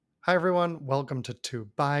Hi, everyone. Welcome to Two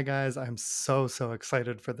Bye Guys. I'm so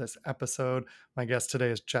excited for this episode. My guest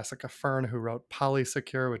today is Jessica Fern, who wrote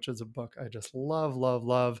Polysecure, which is a book I just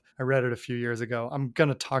love. I read it a few years ago. I'm going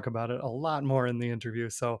to talk about it a lot more in the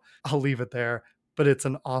interview, so I'll leave it there. But it's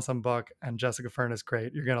an awesome book, and Jessica Fern is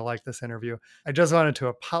great. You're going to like this interview. I just wanted to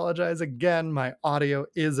apologize again. My audio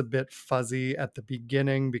is a bit fuzzy at the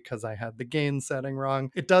beginning because I had the gain setting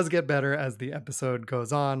wrong. It does get better as the episode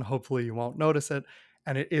goes on. Hopefully, you won't notice it,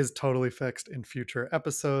 and it is totally fixed in future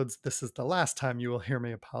episodes. This is the last time you will hear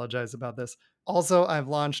me apologize about this. Also, I've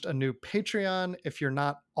launched a new Patreon. If you're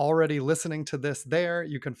not already listening to this there,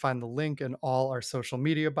 you can find the link in all our social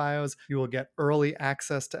media bios. You will get early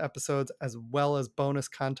access to episodes as well as bonus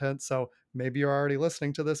content. So maybe you're already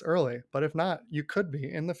listening to this early, but if not, you could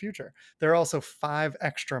be in the future. There are also 5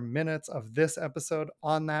 extra minutes of this episode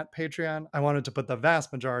on that Patreon. I wanted to put the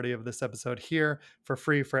vast majority of this episode here for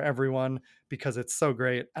free for everyone because it's so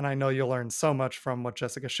great. And I know you'll learn so much from what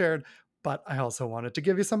Jessica shared, but I also wanted to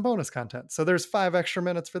give you some bonus content. So there's 5 extra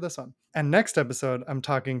minutes for this one. And next episode, I'm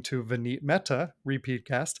talking to Vineet Mehta, repeat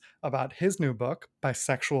guest, about his new book,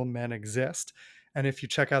 Bisexual Men Exist. And if you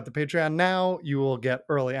check out the Patreon now, you will get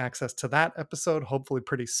early access to that episode, hopefully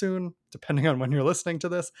pretty soon, depending on when you're listening to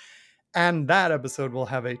this. And that episode will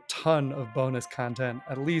have a ton of bonus content,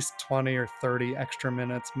 at least 20 or 30 extra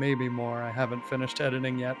minutes, maybe more. I haven't finished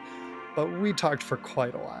editing yet, but we talked for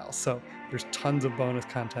quite a while. So there's tons of bonus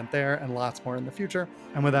content there and lots more in the future.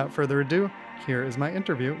 And without further ado, here is my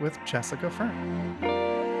interview with Jessica Fern.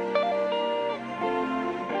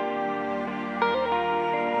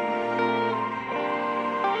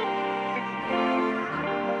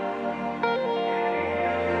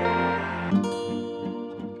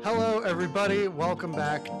 Hello, everybody. Welcome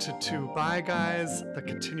back to Two Bye Guys, the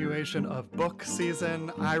continuation of book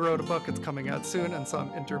season. I wrote a book, it's coming out soon, and so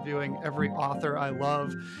I'm interviewing every author I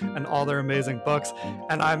love and all their amazing books.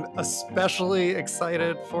 And I'm especially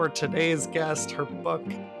excited for today's guest. Her book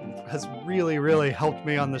has really helped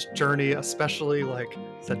me on this journey, especially like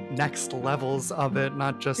the next levels of it,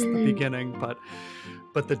 not just the beginning,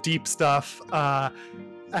 but the deep stuff.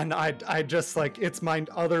 And I just like, it's my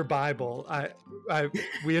other Bible.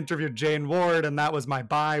 We interviewed Jane Ward, and that was my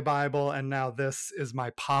Bible, and now this is my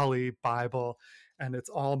Poly Bible, and it's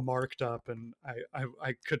all marked up, and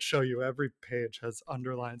I could show you every page has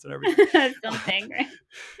underlines and everything. Something,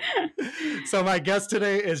 right? So my guest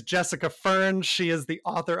today is Jessica Fern. She is the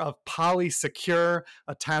author of Polysecure,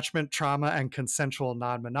 Attachment, Trauma, and Consensual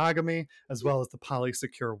Non-Monogamy, as well as the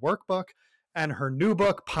Polysecure Workbook. And her new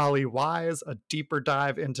book, Polywise, a deeper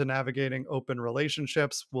dive into navigating open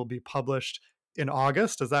relationships, will be published in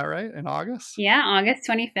August. Is that right? In August? Yeah, August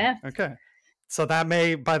 25th. Okay. So that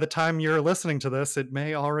may, by the time you're listening to this, it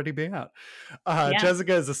may already be out. Yeah.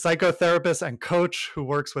 Jessica is a psychotherapist and coach who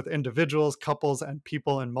works with individuals, couples, and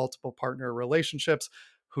people in multiple partner relationships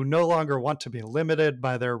who no longer want to be limited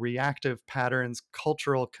by their reactive patterns,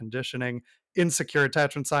 cultural conditioning, insecure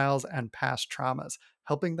attachment styles, and past traumas,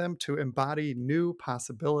 helping them to embody new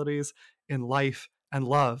possibilities in life and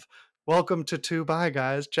love. Welcome to Two Bye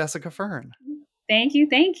Guys, Jessica Fern. Thank you.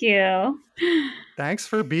 Thank you. Thanks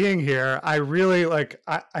for being here. I really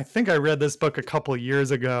I think I read this book a couple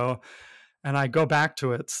years ago, and I go back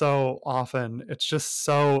to it so often. It's just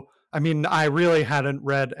so, I mean, I really hadn't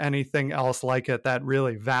read anything else like it that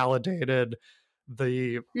really validated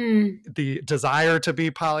the Mm, the desire to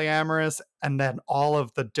be polyamorous, and then all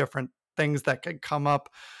of the different things that could come up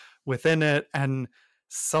within it. And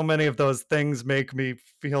so many of those things make me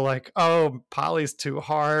feel like, oh, poly's too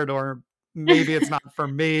hard, or maybe it's not for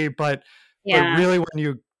me. But yeah. really, when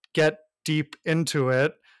you get deep into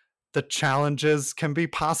it, the challenges can be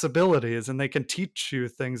possibilities, and they can teach you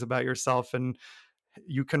things about yourself, and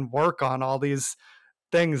you can work on all these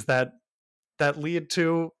things that lead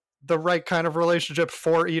to the right kind of relationship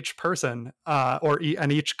for each person,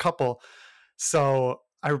 and each couple. So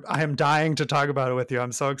I am dying to talk about it with you.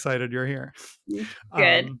 I'm so excited you're here.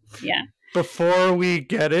 Good. Um, Yeah. Before we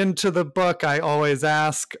get into the book, I always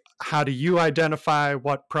ask, how do you identify?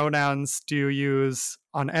 What pronouns do you use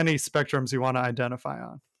on any spectrums you want to identify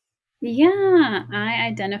on? Yeah. I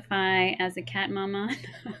identify as a cat mama.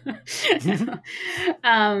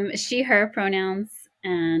 She, her pronouns.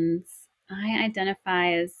 And I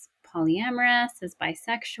identify as polyamorous, as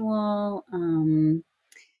bisexual.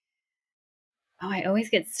 I always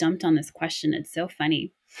get stumped on this question. It's so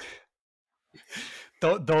funny.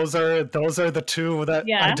 Those are the two that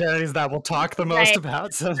Yeah. identities that we'll talk the most Right.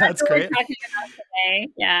 about. So That's that's what we're great. talking about today.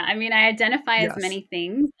 Yeah, I mean, I identify as Yes. many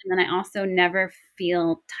things, and then I also never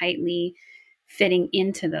feel tightly fitting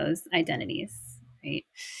into those identities, right?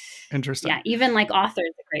 Yeah, Interesting. even like author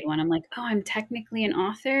is a great one. I'm like, oh, I'm technically an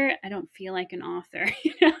author. I don't feel like an author,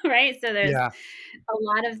 right? So there's Yeah, a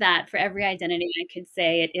lot of that for every identity. I could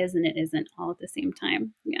say it is and it isn't all at the same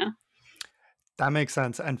time. Yeah. that makes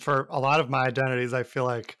sense. And for a lot of my identities, I feel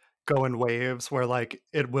like go in waves where like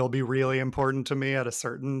it will be really important to me at a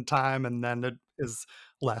certain time and then it is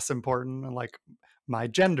less important. And like my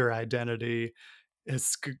gender identity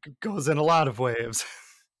goes in a lot of waves.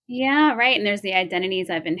 Yeah, right. And there's the identities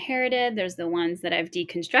I've inherited, there's the ones that I've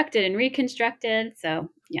deconstructed and reconstructed. So,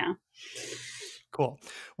 yeah. Cool.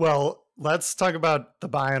 Well, let's talk about the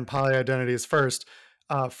bi and poly identities first.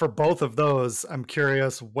 For both of those, I'm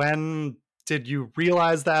curious, when did you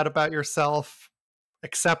realize that about yourself?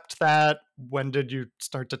 Accept that? When did you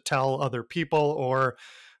start to tell other people or,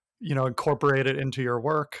 incorporate it into your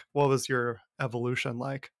work? What was your evolution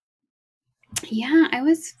like? Yeah, I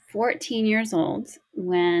was 14 years old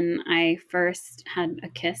when I first had a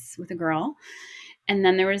kiss with a girl. And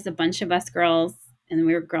then there was a bunch of us girls, and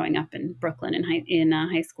we were growing up in Brooklyn in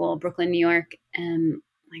high school, Brooklyn, New York, and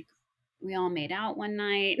like we all made out one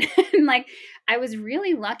night. And like I was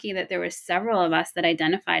really lucky that there were several of us that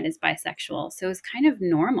identified as bisexual. So it was kind of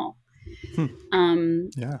normal Hmm. um,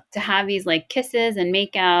 Yeah. to have these like kisses and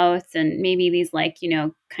makeouts and maybe these like,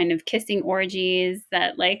 kind of kissing orgies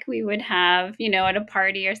that like we would have, at a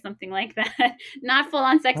party or something like that. Not full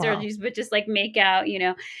on sex Wow. orgies, but just like make out.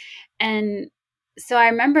 And so I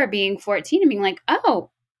remember being 14 and being like, oh,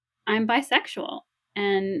 I'm bisexual.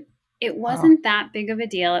 And it Wow. wasn't that big of a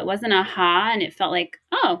deal. It wasn't aha. And it felt like,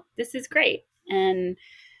 oh, this is great. And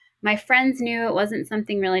my friends knew it wasn't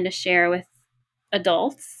something really to share with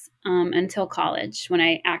adults until college when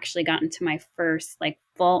I actually got into my first, like,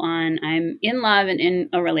 full on, I'm in love and in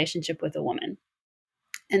a relationship with a woman.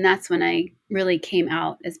 And that's when I really came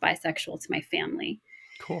out as bisexual to my family.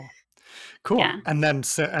 Cool. Cool. Yeah. And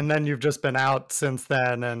then you've just been out since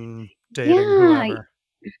then and dating Yeah. whoever.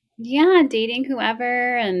 Yeah. Dating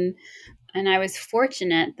whoever. And I was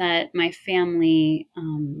fortunate that my family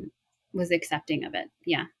was accepting of it.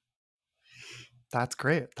 Yeah. That's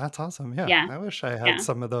great. That's awesome. Yeah. Yeah. I wish I had Yeah.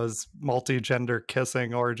 some of those multi-gender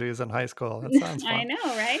kissing orgies in high school. That sounds I fun.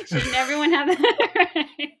 know, right? Shouldn't everyone have that?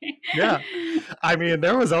 Yeah. I mean,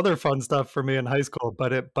 there was other fun stuff for me in high school,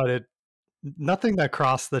 but it nothing that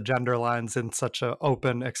crossed the gender lines in such a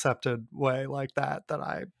open, accepted way like that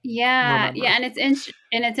I Yeah, remember. yeah,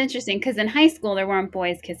 and it's interesting because in high school there weren't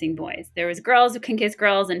boys kissing boys. There was girls who can kiss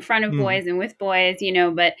girls in front of Mhm. boys and with boys.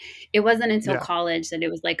 But it wasn't until Yeah. college that it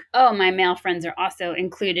was like, oh, my male friends are also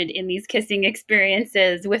included in these kissing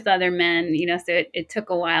experiences with other men. So it took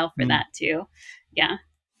a while for Mm. that too. Yeah,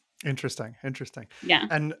 Interesting, interesting. yeah,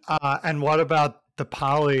 And what about the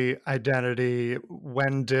poly identity?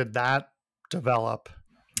 When did that develop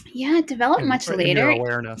yeah. It developed much in your later.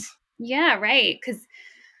 awareness? Yeah, right. Because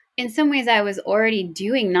in some ways I was already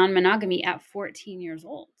doing non-monogamy at 14 years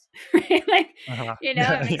old. Right? Like, Uh-huh. I'm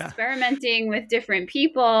Yeah, yeah. experimenting with different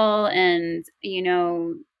people and,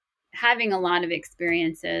 having a lot of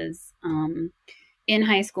experiences in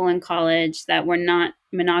high school and college that were not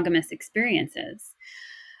monogamous experiences.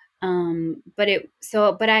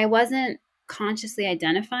 But I wasn't consciously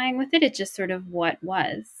identifying with it. It just sort of what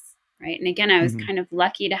was. Right. And again, I was Mhm. kind of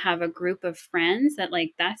lucky to have a group of friends that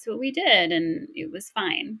like that's what we did and it was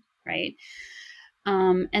fine. Right.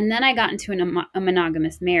 And then I got into a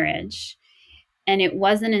monogamous marriage. And it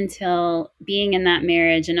wasn't until being in that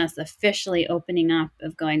marriage and us officially opening up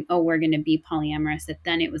of going, oh, we're going to be polyamorous, that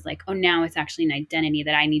then it was like, oh, now it's actually an identity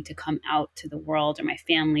that I need to come out to the world or my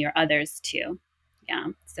family or others to. Yeah.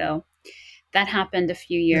 So that happened a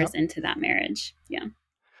few Yeah. years into that marriage. Yeah.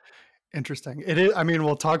 Interesting. It is, I mean,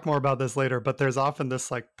 we'll talk more about this later, but there's often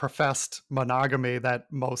this like professed monogamy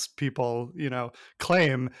that most people,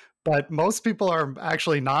 claim, but most people are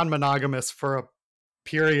actually non-monogamous for a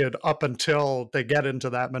period up until they get into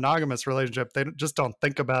that monogamous relationship. They just don't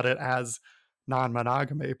think about it as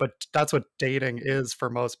non-monogamy, but that's what dating is for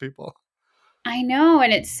most people. I know.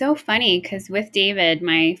 And it's so funny because with David,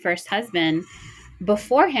 my first husband,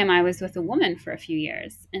 before him, I was with a woman for a few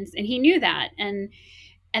years and he knew that. And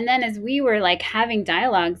then as we were like having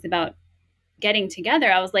dialogues about getting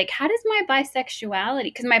together, I was like, how does my bisexuality,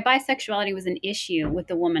 because my bisexuality was an issue with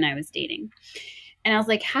the woman I was dating. And I was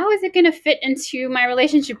like, how is it going to fit into my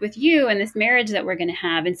relationship with you and this marriage that we're going to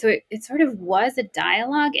have? And so it sort of was a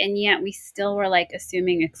dialogue, and yet we still were like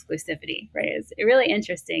assuming exclusivity, right? It's really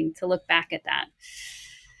interesting to look back at that.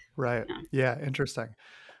 Right. Yeah. Yeah. Interesting.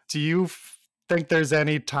 Do you think there's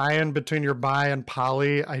any tie-in between your bi and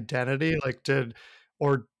poly identity? Like,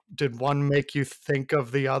 or did one make you think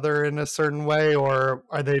of the other in a certain way, or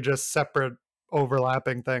are they just separate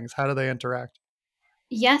overlapping things? How do they interact?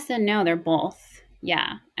 Yes and no, they're both.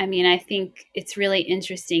 Yeah. I mean, I think it's really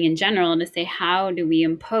interesting in general to say, how do we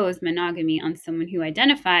impose monogamy on someone who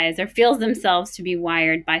identifies or feels themselves to be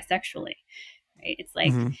wired bisexually? Right? It's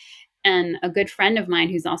like, Hmm. and a good friend of mine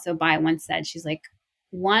who's also bi once said, she's like,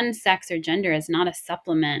 one sex or gender is not a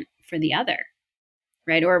supplement for the other,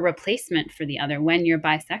 right? Or a replacement for the other when you're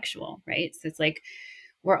bisexual, right? So it's like,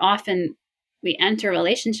 we're often, we enter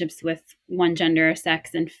relationships with one gender or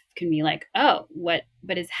sex and can be like, oh, what,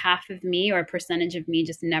 but is half of me or a percentage of me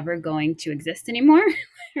just never going to exist anymore?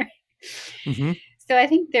 Hmm. So I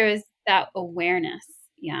think there was that awareness,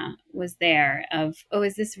 yeah, was there of, oh,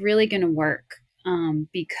 is this really going to work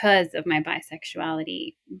because of my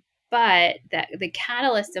bisexuality? But that the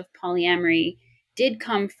catalyst of polyamory did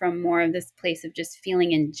come from more of this place of just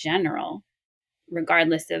feeling in general,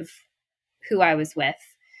 regardless of who I was with,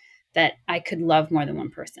 that I could love more than one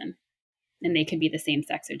person and they could be the same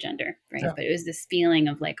sex or gender, right? Yeah. But it was this feeling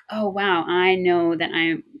of like, oh, wow, I know that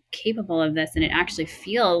I'm capable of this and it actually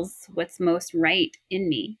feels what's most right in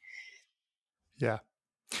me. Yeah.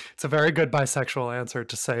 It's a very good bisexual answer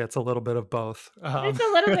to say it's a little bit of both. It's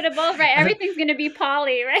a little bit of both, right? And Everything's going to be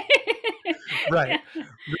poly, right? right, Yeah.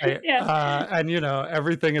 right. Yeah. And,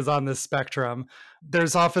 everything is on this spectrum.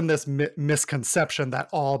 There's often this misconception that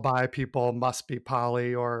all bi people must be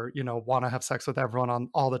poly or, want to have sex with everyone on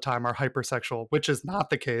all the time or hypersexual, which is not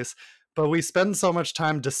the case. But we spend so much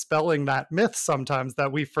time dispelling that myth sometimes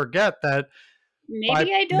that we forget that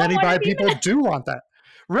Maybe I don't many want to bi be people do want that.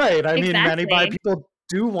 Right. I mean, many bi exactly. people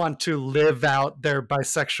do want to live out their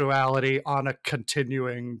bisexuality on a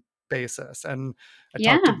continuing basis. And I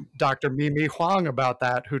talked to Yeah, Dr. Mimi Huang about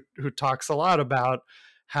that, who talks a lot about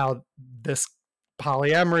how this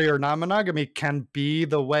polyamory or non-monogamy can be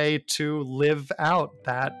the way to live out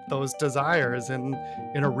those desires in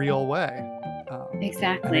a real way. And it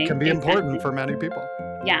exactly. can be important Exactly. for many people.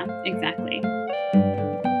 Yeah, exactly.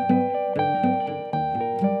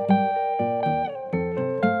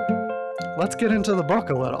 Let's get into the book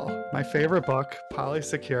a little. My favorite book,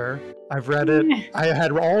 Polysecure. I've read it. I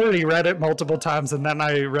had already read it multiple times, and then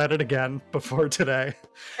I read it again before today.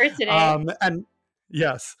 For today. And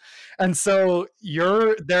yes, and so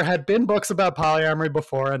there had been books about polyamory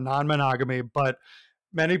before and non-monogamy, but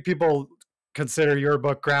many people consider your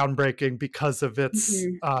book groundbreaking because of its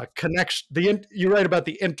Mhm. connection. You write about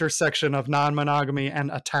the intersection of non-monogamy and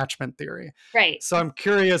attachment theory. Right. So I'm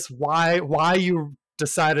curious why you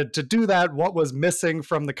decided to do that. What was missing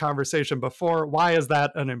from the conversation before? Why is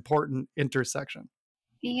that an important intersection?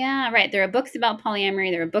 Yeah, right. There are books about polyamory,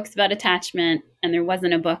 there are books about attachment, and there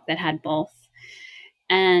wasn't a book that had both.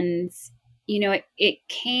 And, it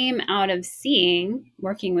came out of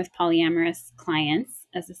working with polyamorous clients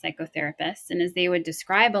as a psychotherapist. And as they would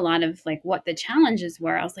describe a lot of like what the challenges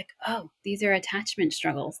were, I was like, oh, these are attachment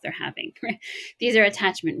struggles they're having. Right? These are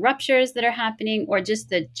attachment ruptures that are happening, or just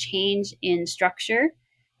the change in structure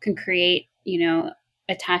can create,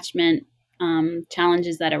 attachment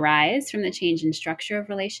challenges that arise from the change in structure of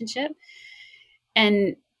relationship.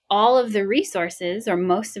 And all of the resources, or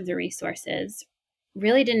most of the resources,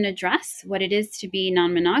 really didn't address what it is to be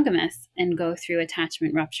non monogamous and go through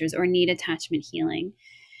attachment ruptures or need attachment healing.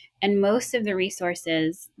 And most of the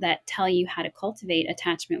resources that tell you how to cultivate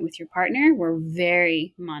attachment with your partner were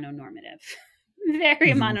very mononormative,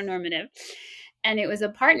 very Mm-hmm. mononormative. And it was a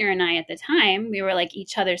partner and I at the time, we were like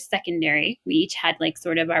each other's secondary. We each had like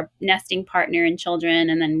sort of our nesting partner and children,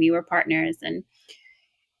 and then we were partners. And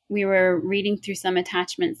we were reading through some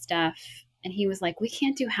attachment stuff, and he was like, we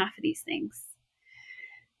can't do half of these things.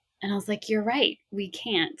 And I was like, you're right, we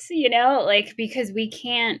can't, like, because we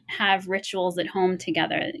can't have rituals at home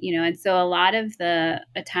together, and so a lot of the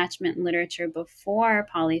attachment literature before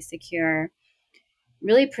Polysecure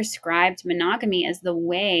really prescribed monogamy as the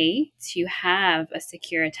way to have a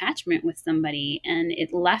secure attachment with somebody, and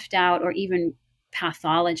it left out or even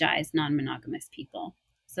pathologized non-monogamous people.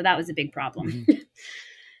 So that was a big problem. Mm-hmm.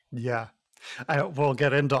 Yeah. We'll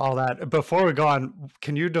get into all that. Before we go on,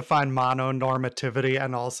 can you define mononormativity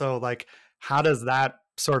and also like how does that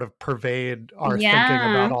sort of pervade our thinking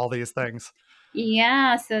about Yeah. all these things?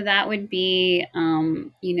 Yeah, so that would be,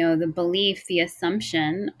 the belief, the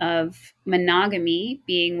assumption of monogamy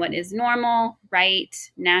being what is normal, right,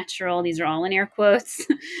 natural. These are all in air quotes,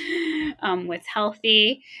 what's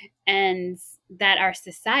healthy, and that our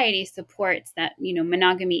society supports that,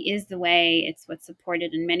 monogamy is the way. It's what's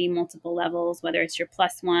supported in many multiple levels, whether it's your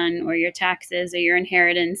plus one or your taxes or your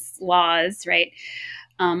inheritance laws, right?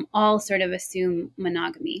 All sort of assume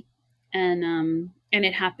monogamy, and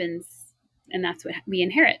it happens, and that's what we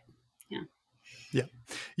inherit. Yeah. Yeah.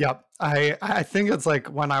 Yeah. I think it's like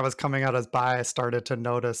when I was coming out as bi, I started to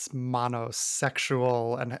notice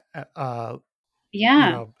monosexual and you Yeah,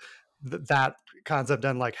 know, that concept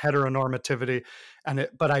and like heteronormativity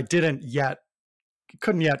but I didn't yet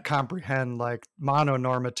couldn't yet comprehend like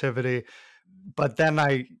mononormativity, but then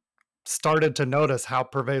I started to notice how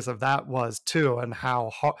pervasive that was too, and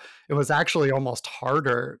how it was actually almost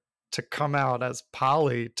harder to come out as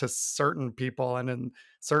poly to certain people and in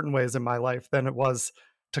certain ways in my life than it was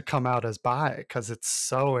to come out as bi because it's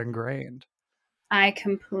so ingrained. I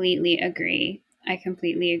completely agree. I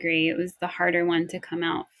completely agree. It was the harder one to come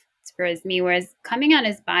out for as me, whereas coming out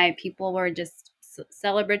as bi, people were just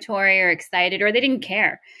celebratory or excited, or they didn't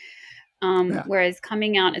care. Yeah. Whereas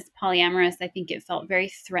coming out as polyamorous, I think it felt very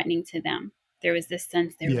threatening to them. There was this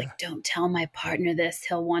sense they were Yeah. like, "Don't tell my partner this;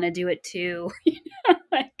 he'll want to do it too."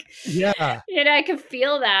 Like, Yeah. I could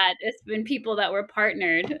feel that. It's been people that were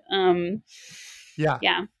partnered. Yeah.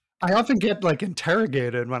 Yeah. I often get like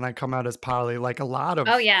interrogated when I come out as poly, like a lot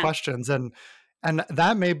Oh of yeah. questions, and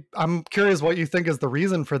that may I'm curious what you think is the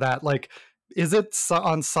reason for that. Like, is it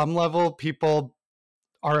on some level people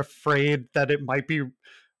are afraid that it might be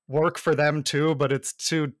work for them too, but it's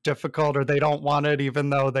too difficult, or they don't want it even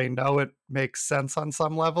though they know it makes sense on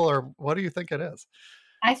some level, or what do you think it is?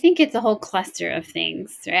 I think it's a whole cluster of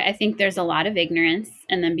things, right? I think there's a lot of ignorance.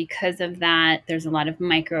 And then because of that, there's a lot of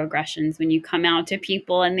microaggressions when you come out to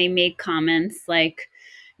people and they make comments like,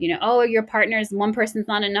 oh, your partner's one person's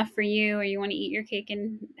not enough for you, or you want to eat your cake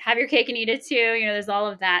and have your cake and eat it too. There's all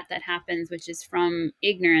of that that happens, which is from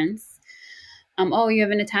ignorance. Oh, you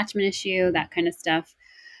have an attachment issue, that kind of stuff.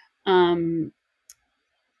 Um,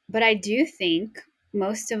 but I do think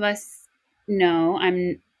most of us know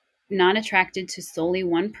I'm not attracted to solely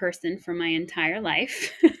one person for my entire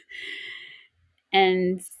life.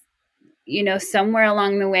 And, somewhere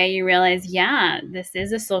along the way, you realize, yeah, this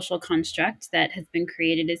is a social construct that has been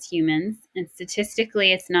created as humans. And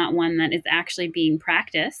statistically, it's not one that is actually being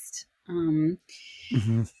practiced. Mhm.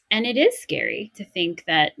 And it is scary to think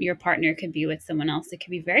that your partner could be with someone else. It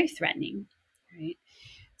could be very threatening, right?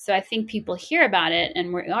 So I think people hear about it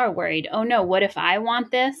and we are worried. Oh no, what if I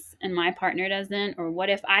want this and my partner doesn't? Or what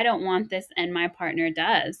if I don't want this and my partner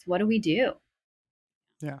does? What do we do?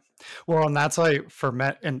 Yeah. Well, and that's why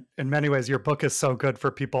in many ways your book is so good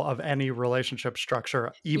for people of any relationship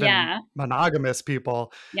structure, even Yeah, monogamous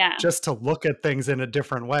people, yeah, just to look at things in a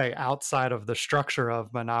different way outside of the structure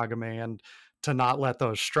of monogamy, and to not let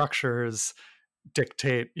those structures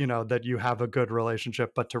dictate, that you have a good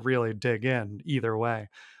relationship, but to really dig in either way.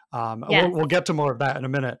 We'll yes, we'll get to more of that in a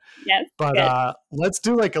minute. yes, But good. let's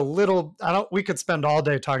do like a little. I don't. We could spend all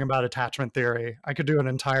day talking about attachment theory. I could do an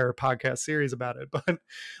entire podcast series about it. But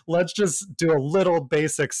let's just do a little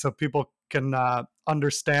basics so people can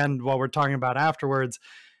understand what we're talking about afterwards.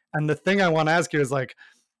 And the thing I want to ask you is like,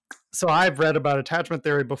 so I've read about attachment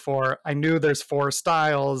theory before. I knew there's four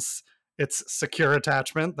styles. It's secure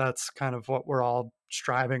attachment. That's kind of what we're all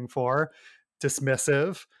striving for.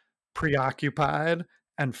 Dismissive, preoccupied,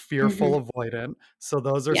 and Hmm. fearful avoidant. So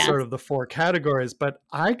those are Yes, sort of the four categories. But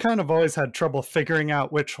I kind of always had trouble figuring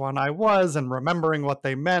out which one I was and remembering what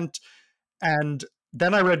they meant. And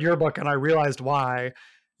then I read your book and I realized why.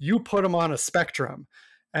 You put them on a spectrum,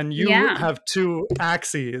 and you yeah, have two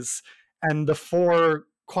axes, and the four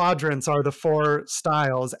quadrants are the four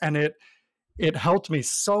styles. And it helped me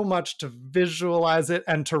so much to visualize it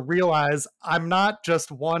and to realize I'm not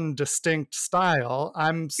just one distinct style.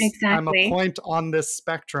 I'm a exactly. point on this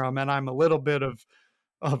spectrum, and I'm a little bit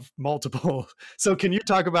of multiple. So can you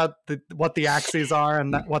talk about what the axes are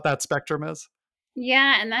and what that spectrum is?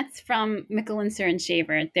 Yeah, and that's from Mickelinser and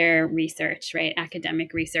Shaver, their research, right?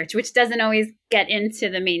 Academic research, which doesn't always get into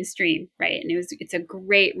the mainstream, right? And it's a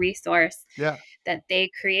great resource Yeah. that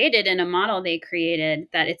they created in a model they created,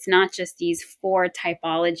 that it's not just these four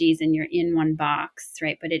typologies and you're in one box,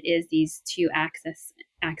 right? But it is these two axes.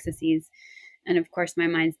 And of course my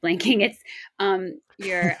mind's blanking. It's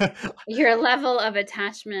your level of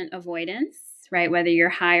attachment avoidance, right? Whether you're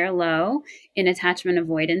high or low in attachment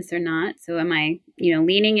avoidance or not. So am I,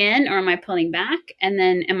 leaning in, or am I pulling back? And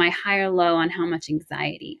then am I high or low on how much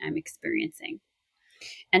anxiety I'm experiencing?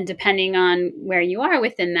 And depending on where you are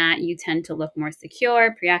within that, you tend to look more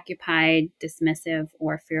secure, preoccupied, dismissive,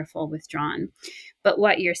 or fearful, withdrawn. But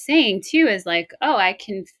what you're saying too is like, oh, I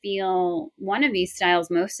can feel one of these styles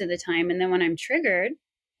most of the time. And then when I'm triggered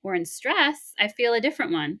or in stress, I feel a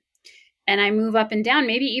different one. And I move up and down,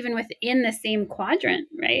 maybe even within the same quadrant,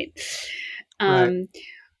 right? Right. Um,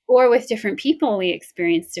 or with different people, we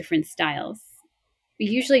experience different styles. We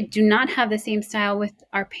usually do not have the same style with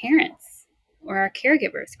our parents or our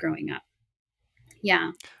caregivers growing up.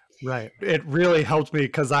 Yeah. Right. It really helped me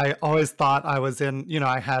because I always thought I was in,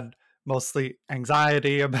 I had mostly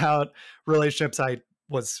anxiety about relationships. I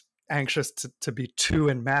was anxious to be too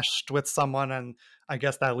enmeshed with someone. And I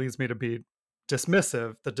guess that leads me to be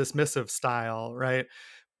dismissive, the dismissive style. Right.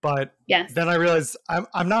 But then Yes. I realized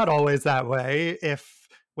I'm not always that way. If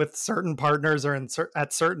with certain partners or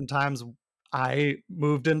at certain times, I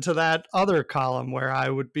moved into that other column where I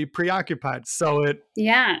would be preoccupied. So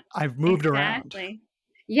Yeah, I've moved around. exactly.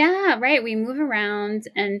 Yeah, right. We move around,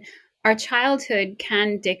 and our childhood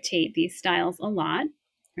can dictate these styles a lot,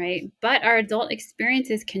 right? But our adult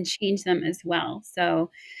experiences can change them as well. So,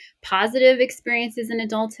 positive experiences in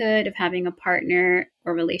adulthood of having a partner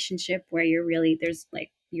or relationship where there's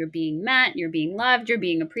like, you're being met, you're being loved, you're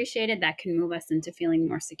being appreciated, that can move us into feeling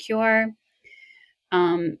more secure.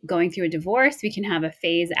 Going through a divorce, we can have a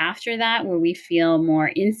phase after that where we feel more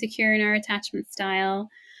insecure in our attachment style.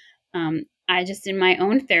 I just, in my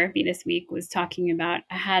own therapy this week, was talking about,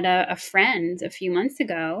 I had a friend a few months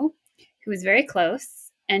ago who was very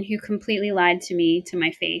close and who completely lied to me to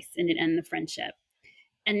my face and it ended the friendship.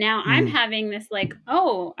 And now I'm Mm, having this like,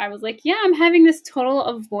 oh, I was like, yeah, I'm having this total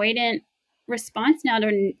avoidant response now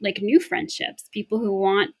to like new friendships, people who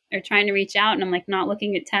want are trying to reach out, and I'm like not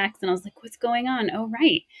looking at text, and I was like, what's going on? Oh,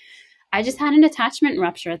 right. I just had an attachment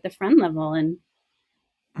rupture at the friend level, and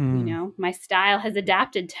mm. my style has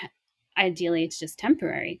adapted to, ideally it's just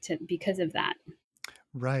temporary to because of that.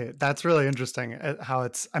 Right. That's really interesting how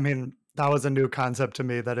I mean, that was a new concept to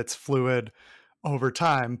me that it's fluid over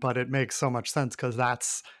time, but it makes so much sense because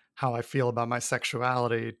that's how I feel about my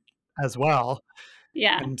sexuality as well.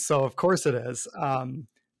 Yeah. And so, of course, it is.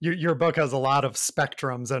 Your book has a lot of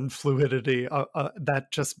spectrums and fluidity that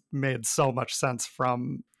just made so much sense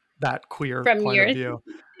from that queer From point of your view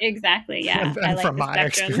exactly, yeah. I and like from the my spectrums.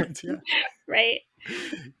 experience. Yeah. Right.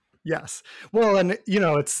 Yes. Well, and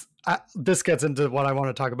it's this gets into what I want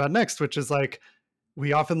to talk about next, which is like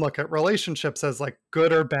we often look at relationships as like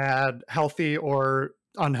good or bad, healthy or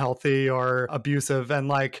unhealthy or abusive, and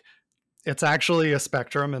like it's actually a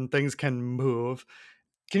spectrum and things can move.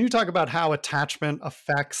 Can you talk about how attachment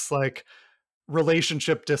affects like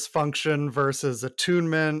relationship dysfunction versus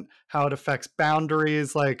attunement, how it affects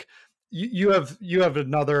boundaries? Like you have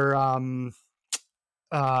another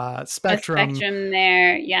A spectrum spectrum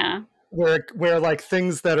there, yeah. where like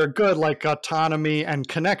things that are good like autonomy and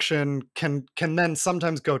connection can then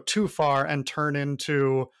sometimes go too far and turn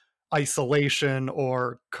into isolation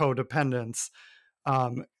or codependence.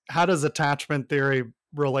 How does attachment theory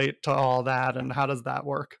relate to all that, and how does that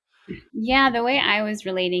work? Yeah, the way I was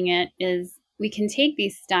relating it is we can take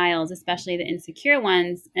these styles, especially the insecure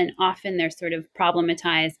ones, and often they're sort of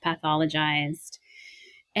problematized, pathologized.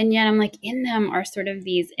 And yet I'm like, in them are sort of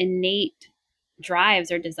these innate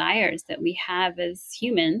drives or desires that we have as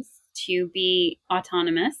humans to be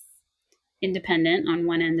autonomous, independent on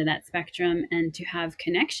one end of that spectrum, and to have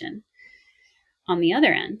connection on the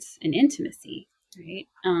other end and intimacy, right?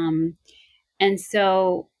 And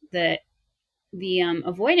so the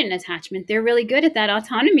avoidant attachment, they're really good at that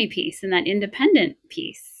autonomy piece and that independent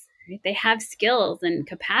piece. Right? They have skills and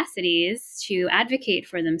capacities to advocate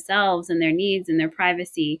for themselves and their needs and their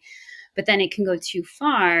privacy, but then it can go too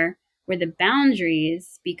far where the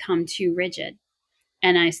boundaries become too rigid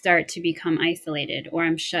and I start to become isolated, or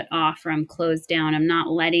I'm shut off, or I'm closed down. I'm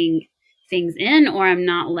not letting things in, or I'm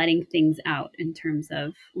not letting things out in terms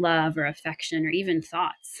of love or affection or even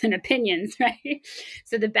thoughts and opinions, right?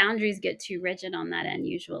 So the boundaries get too rigid on that end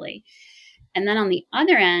usually. And then on the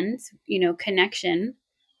other end, connection,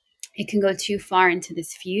 it can go too far into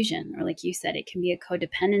this fusion, or like you said, it can be a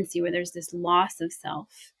codependency where there's this loss of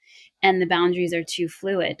self and the boundaries are too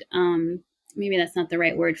fluid. Maybe that's not the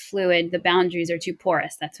right word, fluid. The boundaries are too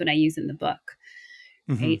porous. That's what I use in the book,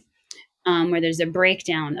 Hmm. right? Where there's a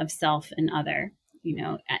breakdown of self and other,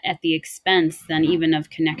 at the expense then even of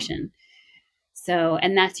connection. So,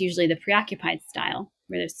 and that's usually the preoccupied style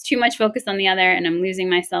where there's too much focus on the other and I'm losing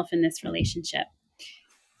myself in this relationship.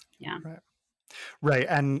 Yeah. Right. Right.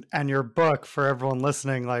 And your book, for everyone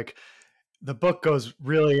listening, like the book goes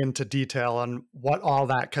really into detail on what all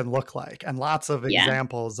that can look like and lots of Yeah.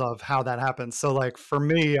 examples of how that happens. So, like for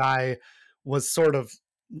me, I was sort of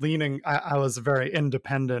I was a very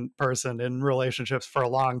independent person in relationships for a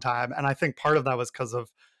long time. And I think part of that was because of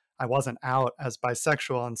I wasn't out as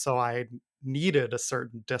bisexual. And so I needed a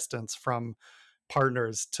certain distance from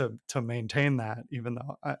partners to maintain that, even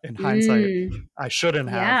though in hindsight, Mm, I shouldn't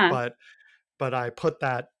have, yeah. but I put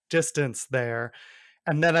that distance there.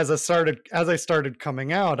 And then as I started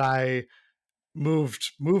coming out, I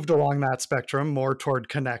moved along that spectrum more toward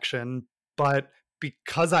connection, but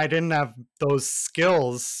because I didn't have those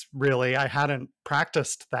skills, really, I hadn't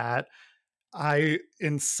practiced that. I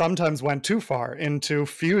in sometimes went too far into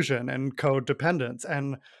fusion and codependence.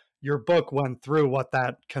 And your book went through what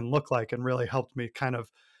that can look like and really helped me kind of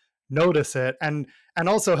notice it, and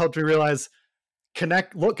also helped me realize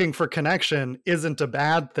looking for connection isn't a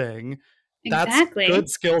bad thing. That's Exactly. good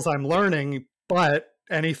skills I'm learning, but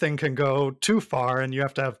anything can go too far and you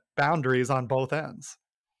have to have boundaries on both ends.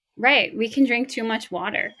 Right. We can drink too much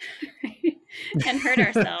water and hurt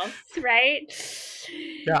ourselves, right?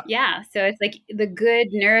 Yeah. Yeah. So it's like the good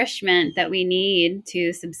nourishment that we need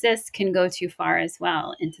to subsist can go too far as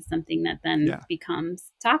well into something that then Yeah.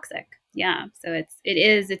 becomes toxic. Yeah. So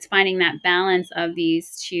it's finding that balance of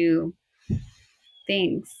these two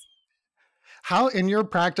things. How in your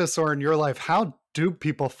practice or in your life, how do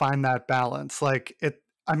people find that balance? Like it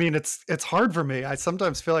I mean, it's hard for me. I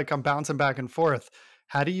sometimes feel like I'm bouncing back and forth.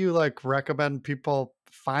 How do you like recommend people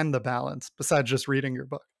find the balance besides just reading your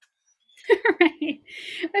book? Right.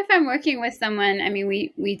 If I'm working with someone, I mean,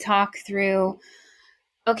 we talk through,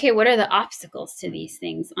 okay, what are the obstacles to these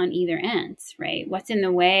things on either end, right? What's in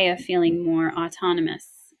the way of feeling more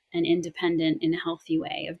autonomous and independent in a healthy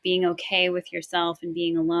way, of being okay with yourself and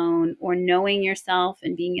being alone, or knowing yourself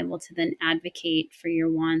and being able to then advocate for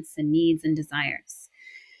your wants and needs and desires,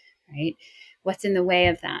 right? What's in the way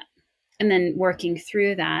of that? And then working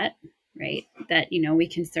through that, right? That, we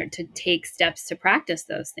can start to take steps to practice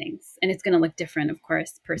those things. And it's going to look different, of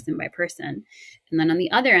course, person by person. And then on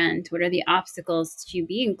the other end, what are the obstacles to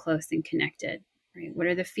being close and connected, right? What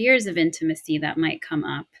are the fears of intimacy that might come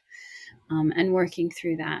up? And working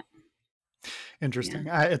through that. Yeah. Interesting.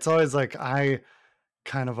 It's always like I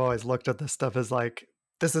kind of always looked at this stuff as like,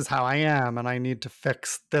 this is how I am, and I need to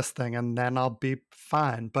fix this thing, and then I'll be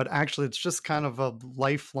fine. But actually, it's just kind of a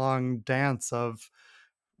lifelong dance of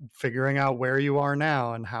figuring out where you are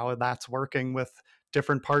now and how that's working with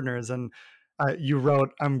different partners. And you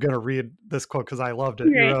wrote, I'm going to read this quote because I loved it.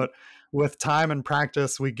 You Right. wrote, with time and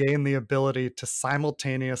practice, we gain the ability to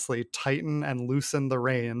simultaneously tighten and loosen the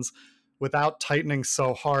reins without tightening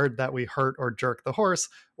so hard that we hurt or jerk the horse,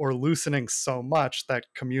 or loosening so much that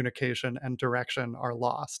communication and direction are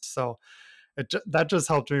lost. So that just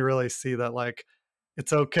helped me really see that, like,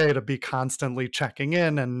 it's okay to be constantly checking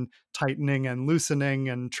in and tightening and loosening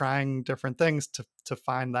and trying different things to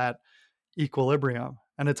find that equilibrium,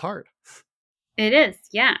 and it's hard. It is.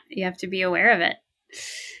 Yeah. You have to be aware of it.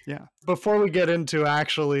 Yeah. Before we get into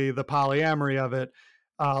actually the polyamory of it,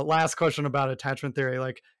 last question about attachment theory.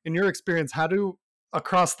 Like, in your experience, how do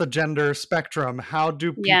across the gender spectrum, how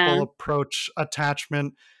do people Yeah. approach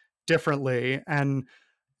attachment differently? And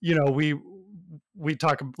we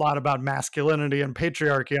talk a lot about masculinity and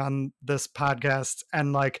patriarchy on this podcast,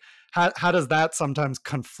 and like how does that sometimes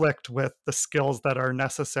conflict with the skills that are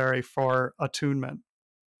necessary for attunement?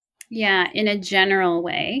 Yeah, in a general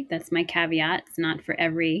way, that's my caveat. It's not for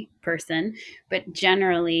every person, but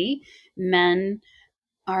generally, men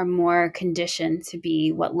are more conditioned to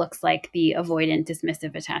be what looks like the avoidant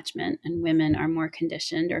dismissive attachment, and women are more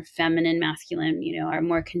conditioned, or feminine masculine, are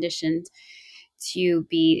more conditioned to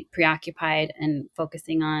be preoccupied and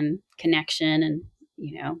focusing on connection and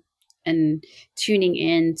you know and tuning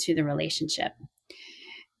in to the relationship.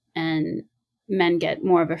 And men get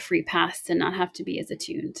more of a free pass to not have to be as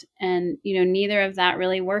attuned, and neither of that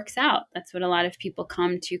really works out. That's what a lot of people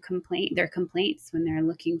come to complain their complaints when they're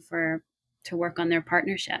looking for to work on their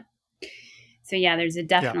partnership. So yeah, there's a Yeah.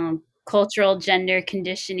 definite cultural gender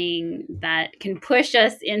conditioning that can push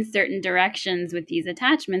us in certain directions with these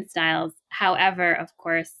attachment styles. However, of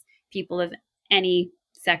course, people of any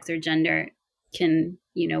sex or gender can,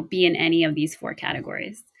 be in any of these four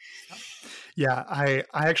categories. Yeah, I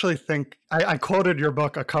actually think I quoted your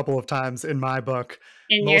book a couple of times in my book,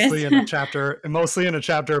 In yours. mostly in a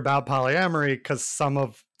chapter about polyamory, because some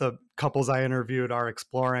of the couples I interviewed are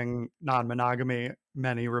exploring non-monogamy,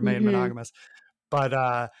 many remain Hmm. monogamous. But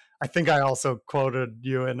I think I also quoted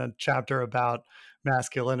you in a chapter about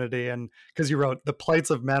masculinity, and because you wrote, the plights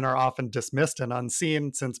of men are often dismissed and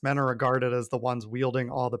unseen, since men are regarded as the ones wielding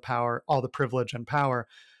all the power, all the privilege and power.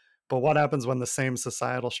 But what happens when the same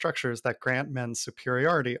societal structures that grant men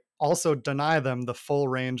superiority also deny them the full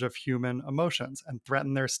range of human emotions and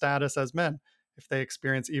threaten their status as men if they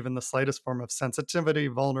experience even the slightest form of sensitivity,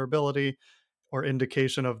 vulnerability, or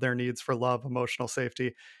indication of their needs for love, emotional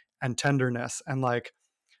safety, and tenderness? And like,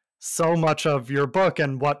 so much of your book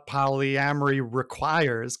and what polyamory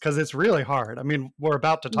requires, because it's really hard. I mean, we're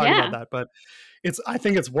about to talk about Yeah. that, but I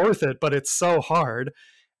think it's worth it, but it's so hard.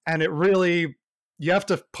 And it really, you have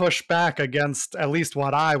to push back against at least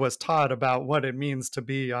what I was taught about what it means to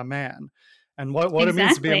be a man. And what it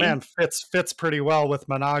means to be a man Exactly. fits pretty well with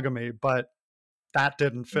monogamy, but that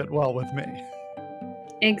didn't fit well with me.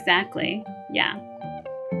 Exactly. Yeah.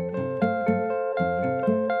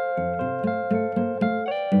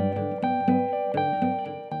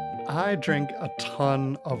 I drink a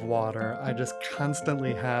ton of water. I just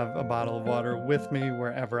constantly have a bottle of water with me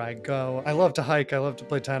wherever I go. I love to hike, I love to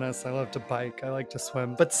play tennis, I love to bike, I like to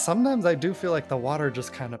swim. But sometimes I do feel like the water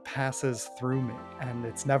just kind of passes through me and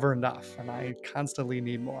it's never enough and I constantly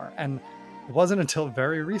need more. And it wasn't until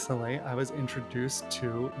very recently I was introduced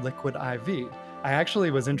to Liquid IV. I actually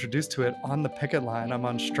was introduced to it on the picket line. I'm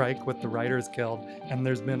on strike with the Writers Guild, and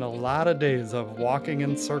there's been a lot of days of walking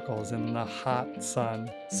in circles in the hot sun.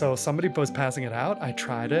 So somebody was passing it out. I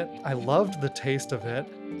tried it. I loved the taste of it.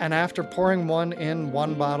 And after pouring one in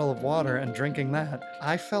one bottle of water and drinking that,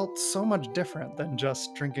 I felt so much different than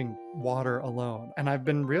just drinking water alone. And I've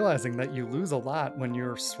been realizing that you lose a lot when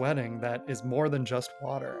you're sweating that is more than just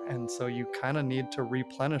water. And so you kind of need to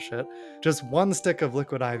replenish it. Just one stick of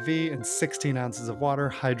Liquid IV and 16 ounces of water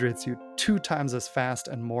hydrates you 2 times as fast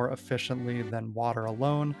and more efficiently than water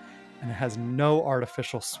alone, and it has no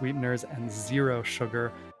artificial sweeteners and zero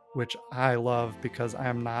sugar, which I love because I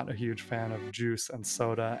am not a huge fan of juice and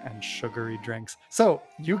soda and sugary drinks. So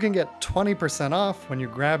you can get 20% off when you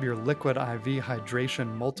grab your Liquid IV Hydration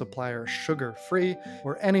Multiplier sugar free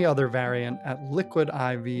or any other variant at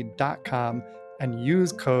liquidiv.com and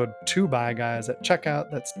use code 2BUYGUYS at checkout.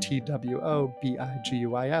 That's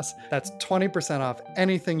TWOBIGUIS. That's 20% off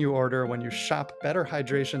anything you order when you shop Better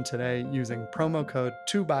Hydration today using promo code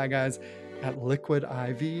 2BUYGUYS at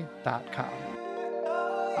liquidiv.com.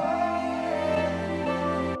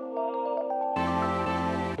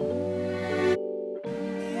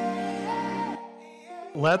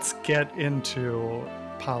 Let's get into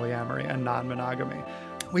polyamory and non-monogamy.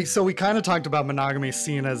 We kind of talked about monogamy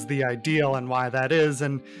seen as the ideal and why that is,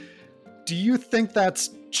 and do you think that's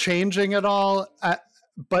changing at all?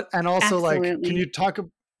 But and also like, can Absolutely. you talk?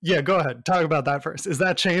 Yeah, go ahead. Talk about that first. Is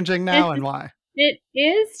that changing now, and why? It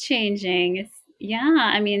is changing.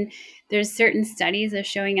 Yeah, I mean, there's certain studies are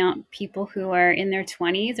showing out people who are in their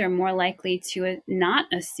 20s are more likely to not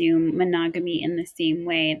assume monogamy in the same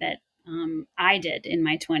way that I did in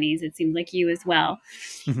my 20s. It seems like you as well,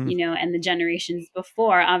 Hmm. and the generations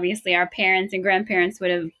before, obviously, our parents and grandparents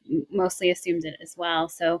would have mostly assumed it as well.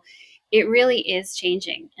 So it really is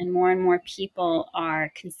changing, and more people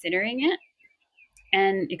are considering it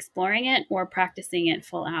and exploring it or practicing it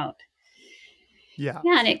full out. Yeah,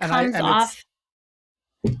 Yeah, and it and I comes and it's off.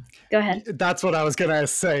 Go ahead. that's what I was gonna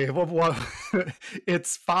say.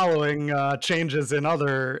 It's following changes in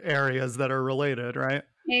other areas that are related, right?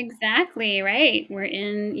 Exactly, right. We're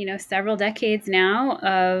in, several decades now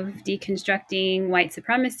of deconstructing white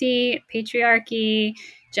supremacy, patriarchy,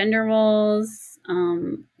 gender roles,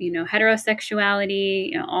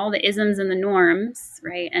 heterosexuality, all the isms and the norms,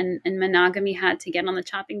 right? And monogamy had to get on the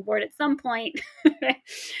chopping board at some point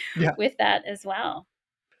Yeah, with that as well.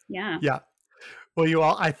 Yeah. yeah. Well, you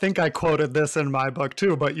all, I think I quoted this in my book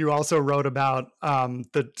too, but you also wrote about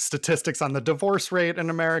the statistics on the divorce rate in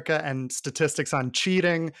America and statistics on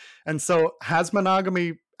cheating. And so, has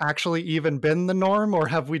monogamy actually even been the norm, or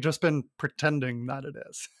have we just been pretending that it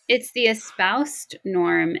is? It's the espoused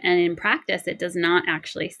norm, and in practice it does not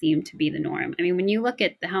actually seem to be the norm. I mean, when you look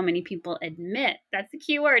at how many people admit, that's the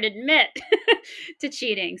key word, admit to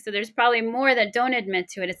cheating. So there's probably more that don't admit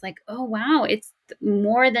to it. It's like, oh wow, it's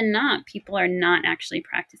more than not, people are not actually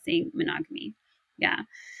practicing monogamy. Yeah.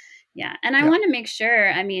 Yeah. And I Yeah, want to make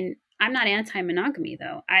sure, I mean, I'm not anti monogamy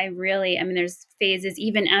though. I mean, there's phases,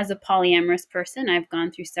 even as a polyamorous person, I've gone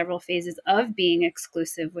through several phases of being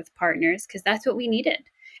exclusive with partners because that's what we needed.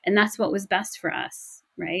 And that's what was best for us.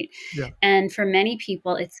 Right. yeah, And for many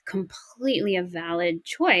people, it's completely a valid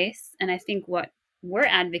choice. And I think what we're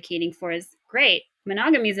advocating for is great.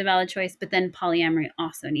 Monogamy is a valid choice, but then polyamory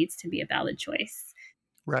also needs to be a valid choice.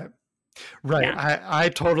 right. Right. Yeah. I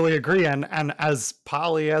totally agree. And as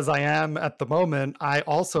poly as I am at the moment, I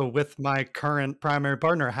also, with my current primary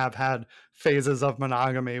partner, have had phases of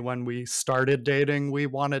monogamy. When we started dating, we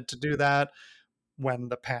wanted to do that. When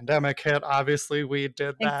the pandemic hit, obviously, we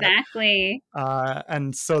did that. Exactly.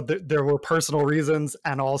 And so there were personal reasons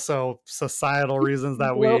and also societal reasons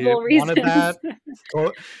that we Global wanted reasons. that.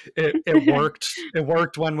 So it worked. It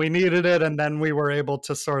worked when we needed it, and then we were able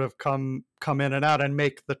to sort of come in and out and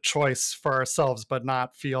make the choice for ourselves, but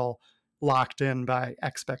not feel locked in by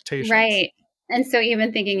expectations. Right. And so,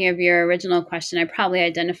 even thinking of your original question, I probably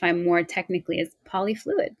identify more technically as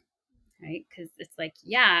polyfluid, right? Because it's like,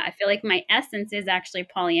 yeah, I feel like my essence is actually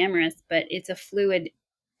polyamorous, but it's a fluid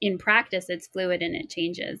in practice, it's fluid and it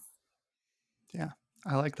changes. Yeah,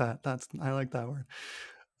 I like that. I like that word.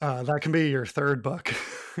 That can be your third book,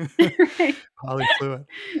 Right. Polyfluid.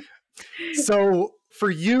 So, for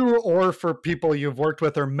you or for people you've worked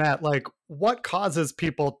with or met, like what causes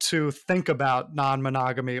people to think about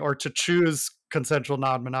non-monogamy or to choose consensual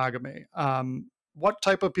non-monogamy? What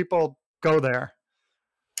type of people go there?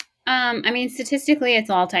 I mean, statistically, it's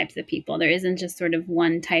all types of people. There isn't just sort of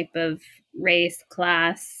one type of race,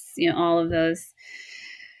 class, all of those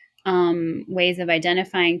ways of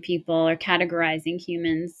identifying people or categorizing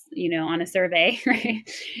humans, on a survey, right?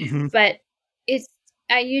 Hmm. But it's,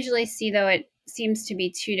 I usually see, though, it seems to be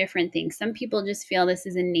two different things. Some people just feel this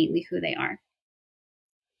is innately who they are.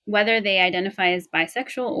 Whether they identify as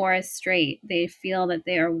bisexual or as straight, they feel that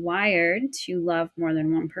they are wired to love more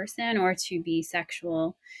than one person or to be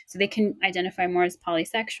sexual. So they can identify more as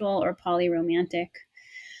polysexual or polyromantic.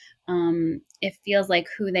 It feels like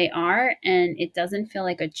who they are, and it doesn't feel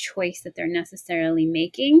like a choice that they're necessarily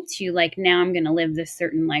making to, like, now I'm going to live this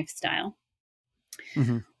certain lifestyle.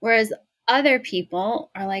 Hmm. Whereas other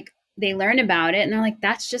people are like, they learn about it and they're like,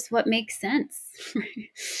 that's just what makes sense.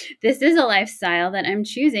 This is a lifestyle that I'm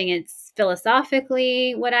choosing. It's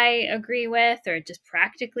philosophically what I agree with, or it just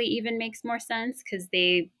practically even makes more sense because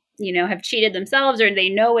they, have cheated themselves, or they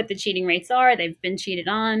know what the cheating rates are. They've been cheated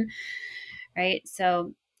on, right?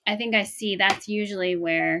 So I think I see that's usually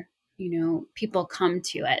where, people come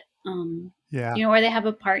to it, Yeah. or they have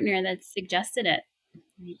a partner that suggested it.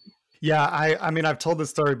 Right? Yeah, I mean, I've told this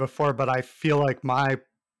story before, but I feel like my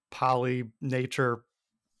poly nature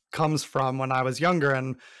comes from when I was younger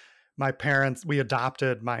and my parents we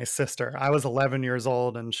adopted my sister. I was 11 years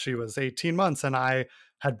old and she was 18 months and I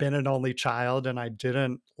had been an only child and I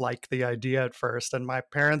didn't like the idea at first and my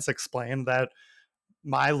parents explained that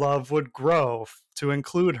my love would grow to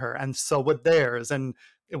include her and so would theirs, and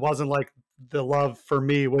it wasn't like the love for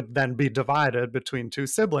me would then be divided between two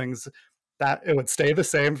siblings, that it would stay the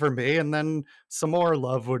same for me and then some more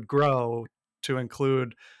love would grow to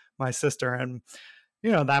include my sister. And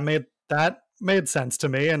that made sense to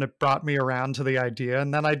me and it brought me around to the idea,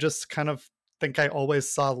 and then I just kind of think I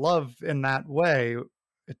always saw love in that way.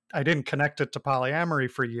 I didn't connect it to polyamory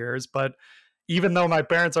for years, but even though my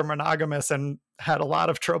parents are monogamous and had a lot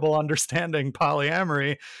of trouble understanding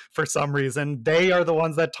polyamory for some reason, they are the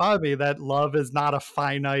ones that taught me that love is not a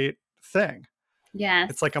finite thing.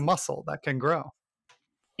 It's like a Yes. muscle that can grow.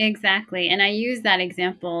 Exactly. And I use that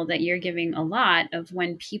example that you're giving a lot of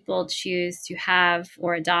when people choose to have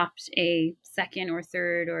or adopt a second or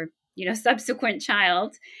third or, subsequent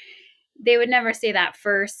child. They would never say that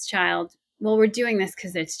first child, well, we're doing this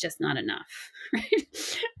because it's just not enough, right?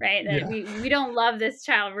 Right? That Yeah. we don't love this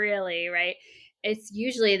child really, right? It's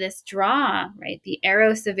usually this draw, right? The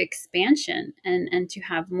eros of expansion and to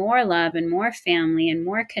have more love and more family and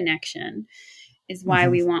more connection is why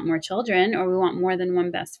Hmm. we want more children, or we want more than one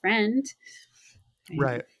best friend. Right?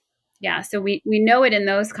 Right. Yeah. So we know it in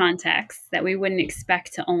those contexts that we wouldn't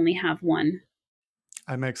expect to only have one.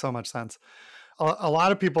 It makes so much sense. A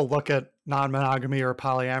lot of people look at non-monogamy or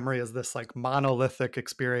polyamory as this like monolithic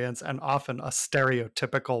experience and often a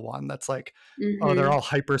stereotypical one that's like, oh, they're Hmm. all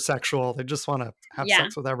hypersexual, they just want to have Yeah.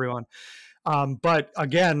 sex with everyone. But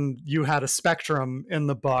again, you had a spectrum in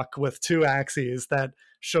the book with two axes that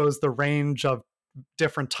shows the range of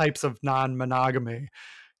different types of non-monogamy.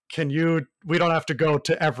 Can you, we don't have to go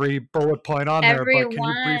to every bullet point on there, but can you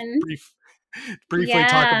Everyone. briefly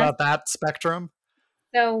talk Yeah. about that spectrum?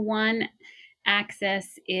 So one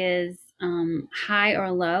axis is high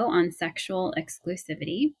or low on sexual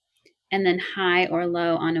exclusivity, and then high or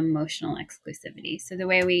low on emotional exclusivity. So the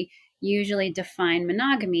way we usually define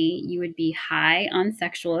monogamy, you would be high on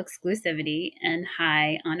sexual exclusivity and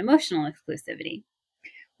high on emotional exclusivity.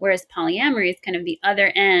 Whereas polyamory is kind of the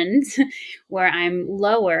other end, where I'm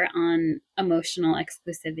lower on emotional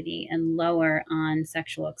exclusivity and lower on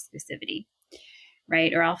sexual exclusivity,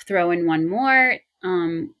 right? Or I'll throw in one more.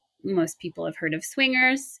 Most people have heard of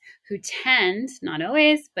swingers, who tend, not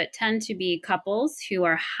always, but tend to be couples who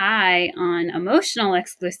are high on emotional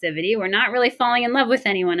exclusivity. We're not really falling in love with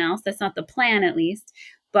anyone else. That's not the plan, at least.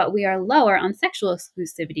 But we are lower on sexual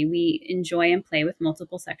exclusivity. We enjoy and play with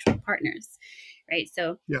multiple sexual partners, right?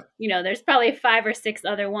 So, Yeah. there's probably 5 or 6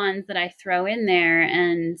 other ones that I throw in there.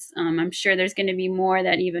 And I'm sure there's going to be more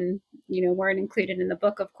that even, weren't included in the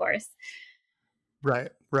book, of course.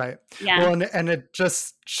 Right, right. Yeah. Well, and it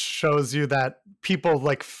just shows you that people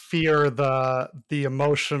like fear the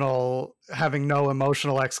emotional, having no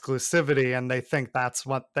emotional exclusivity, and they think that's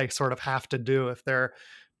what they sort of have to do if they're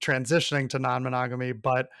transitioning to non-monogamy.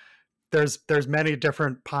 But there's many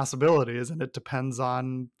different possibilities, and it depends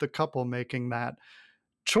on the couple making that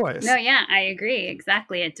No, choice. yeah, I agree.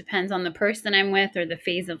 Exactly. It depends on the person I'm with or the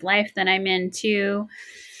phase of life that I'm in, too.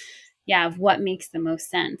 Yeah, of what makes the most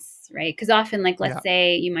sense, right? Because often, like, let's Yeah.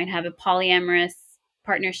 say you might have a polyamorous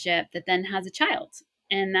partnership that then has a child.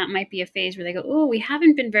 And that might be a phase where they go, oh, we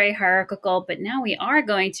haven't been very hierarchical, but now we are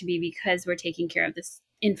going to be because we're taking care of this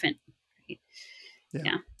infant. Right? Yeah.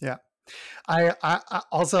 Yeah. Yeah. I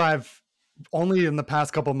also, I've only in the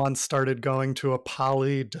past couple months started going to a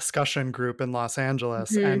poly discussion group in Los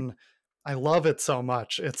Angeles, Hmm. and I love it so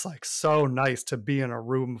much. It's like so nice to be in a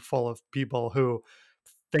room full of people who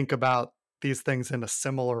think about these things in a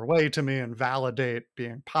similar way to me and validate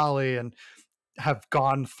being poly and have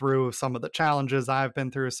gone through some of the challenges I've been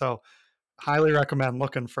through. So highly recommend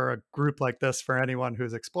looking for a group like this for anyone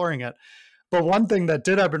who's exploring it. But one thing that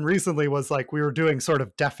did happen recently was like we were doing sort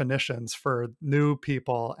of definitions for new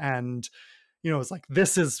people, and it's like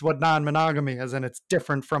this is what non-monogamy is, and it's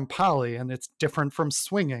different from poly, and it's different from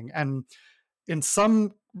swinging. And in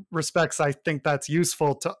some respects, I think that's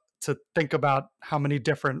useful to think about how many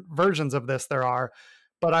different versions of this there are.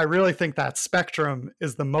 But I really think that spectrum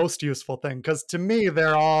is the most useful thing, because to me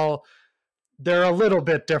they're a little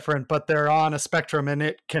bit different, but they're on a spectrum and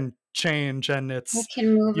it can change, and It it's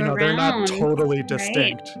can move they're not around. totally Right.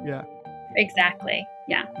 distinct. Yeah. Exactly.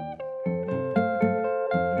 Yeah.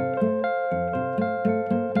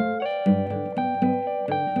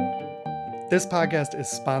 This podcast is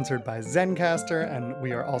sponsored by Zencaster, and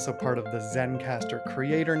we are also part of the Zencaster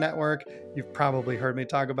Creator Network. You've probably heard me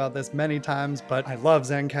talk about this many times, but I love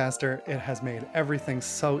Zencaster. It has made everything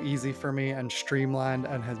so easy for me and streamlined,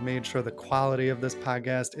 and has made sure the quality of this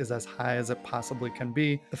podcast is as high as it possibly can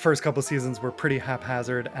be. The first couple seasons were pretty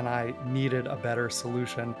haphazard, and I needed a better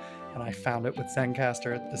solution, and I found it with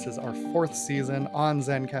Zencaster. This is our 4th season on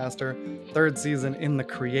Zencaster, 3rd season in the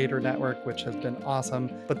Creator Network, which has been awesome.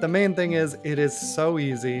 But the main thing is, it is so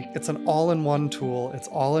easy. It's an all-in-one tool. It's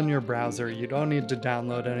all in your browser. You don't need to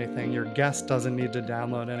download anything. Your guest doesn't need to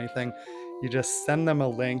download anything. You just send them a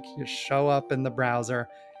link, you show up in the browser,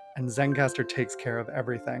 and Zencaster takes care of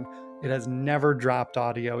everything. It has never dropped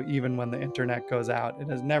audio, even when the internet goes out. It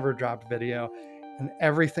has never dropped video. And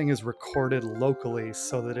everything is recorded locally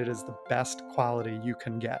so that it is the best quality you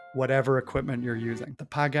can get, whatever equipment you're using. The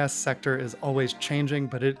podcast sector is always changing,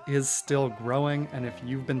 but it is still growing. And if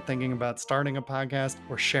you've been thinking about starting a podcast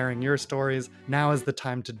or sharing your stories, now is the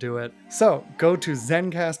time to do it. So go to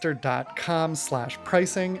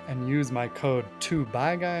zencaster.com/pricing and use my code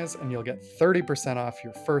 2BYGUYS, and you'll get 30% off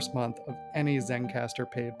your first month of any Zencaster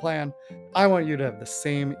paid plan. I want you to have the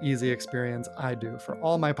same easy experience I do for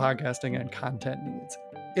all my podcasting and content needs.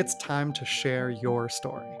 It's time to share your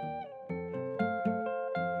story.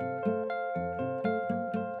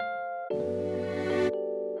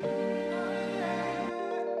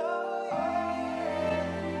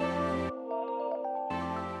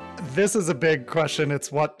 This is a big question.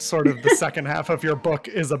 It's what sort of the second half of your book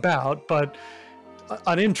is about, but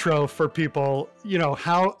an intro for people,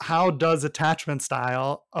 how does attachment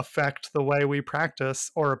style affect the way we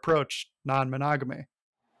practice or approach non-monogamy?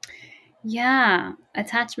 Yeah,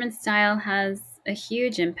 attachment style has a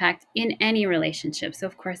huge impact in any relationship. So,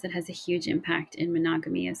 of course, it has a huge impact in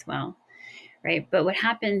monogamy as well, right? But what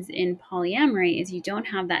happens in polyamory is you don't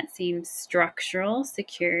have that same structural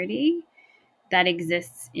security that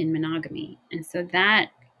exists in monogamy. And so,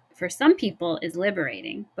 that for some people is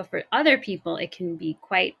liberating, but for other people, it can be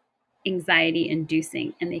quite anxiety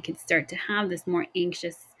inducing, and they can start to have this more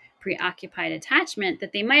anxious preoccupied attachment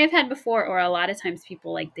that they might have had before, or a lot of times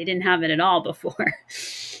people like they didn't have it at all before.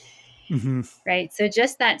 Mm-hmm. Right, so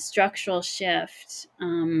just that structural shift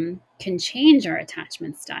can change our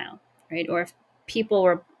attachment style, right? Or if people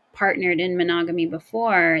were partnered in monogamy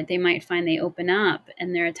before, they might find they open up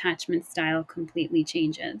and their attachment style completely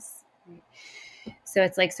changes. Right? So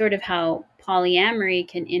it's like sort of how polyamory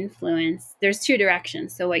can influence. There's two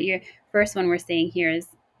directions. So what your first one we're saying here is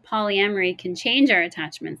polyamory can change our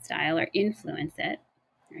attachment style or influence it,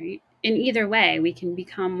 right? In either way, we can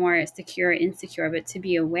become more secure or insecure, but to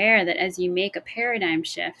be aware that as you make a paradigm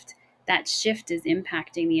shift, that shift is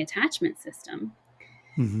impacting the attachment system,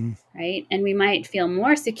 Mm-hmm. right? And we might feel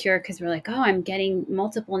more secure because we're like, oh, I'm getting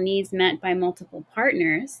multiple needs met by multiple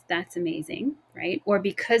partners. That's amazing, right? Or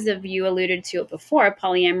because of, you alluded to it before,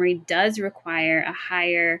 polyamory does require a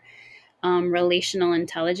higher relational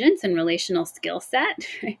intelligence and relational skill set.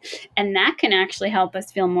 Right? And that can actually help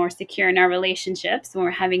us feel more secure in our relationships when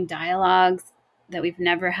we're having dialogues that we've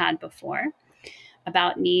never had before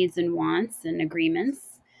about needs and wants and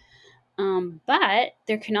agreements. But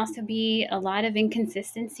there can also be a lot of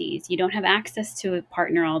inconsistencies. You don't have access to a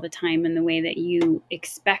partner all the time in the way that you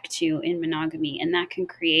expect to in monogamy, and that can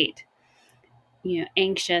create,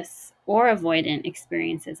 anxious or avoidant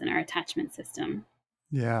experiences in our attachment system.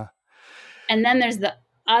 Yeah. And then there's the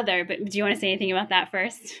other, but do you want to say anything about that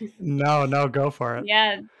first? No, no, go for it.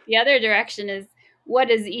 Yeah, the other direction is, what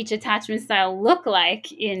does each attachment style look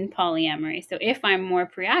like in polyamory? So if I'm more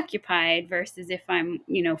preoccupied versus if I'm,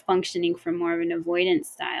 functioning from more of an avoidance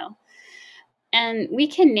style. And we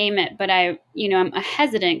can name it, but I'm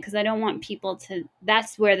hesitant because I don't want people to,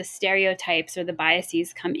 that's where the stereotypes or the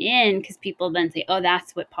biases come in, because people then say, oh,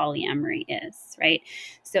 that's what polyamory is, right?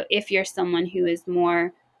 So if you're someone who is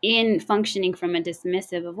more in functioning from a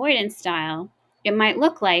dismissive avoidance style, it might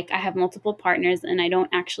look like I have multiple partners and I don't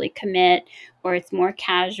actually commit, or it's more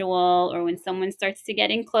casual, or when someone starts to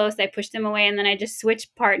getting close, I push them away and then I just switch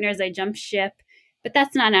partners, I jump ship. But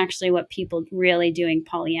that's not actually what people really doing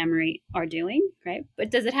polyamory are doing, right?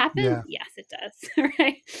 But does it happen? Yeah. Yes, it does,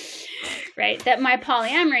 right? Right. That my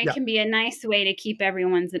polyamory Yeah. can be a nice way to keep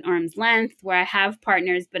everyone's at arm's length, where I have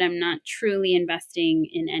partners, but I'm not truly investing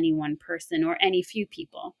in any one person or any few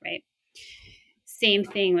people, right? Same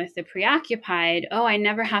thing with the preoccupied. Oh, I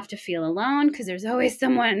never have to feel alone because there's always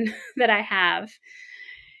someone that I have,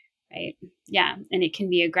 right? Yeah. And it can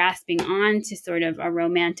be a grasping on to sort of a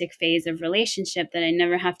romantic phase of relationship, that I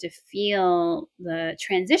never have to feel the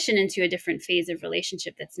transition into a different phase of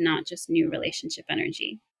relationship that's not just new relationship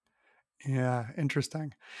energy. Yeah,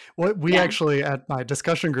 interesting. What we Yeah. actually at my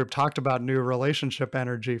discussion group talked about new relationship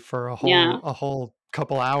energy for Yeah. a whole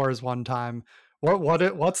couple hours one time.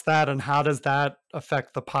 What's that, and how does that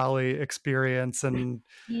affect the poly experience? And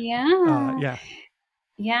Yeah. yeah.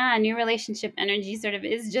 Yeah. New relationship energy sort of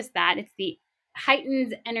is just that. It's the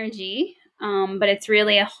heightened energy, but it's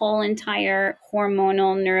really a whole entire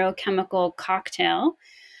hormonal neurochemical cocktail,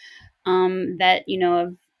 that,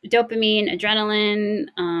 of dopamine,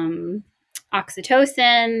 adrenaline,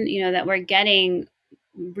 oxytocin, that we're getting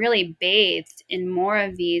really bathed in more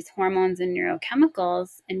of these hormones and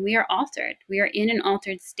neurochemicals, and we are altered. We are in an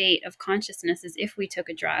altered state of consciousness as if we took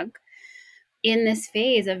a drug in this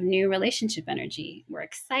phase of new relationship energy. We're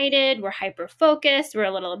excited, we're hyper focused, we're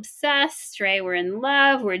a little obsessed, right? We're in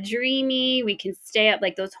love, we're dreamy, we can stay up.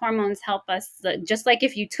 Like, those hormones help us, just like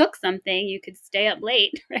if you took something, you could stay up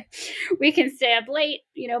late, right? We can stay up late,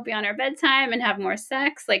 beyond our bedtime and have more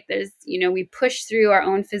sex. Like, we push through our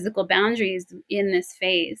own physical boundaries in this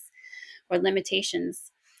phase, or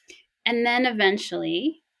limitations. And then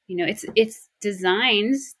eventually, it's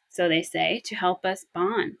designed, so they say, to help us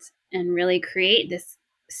bond and really create this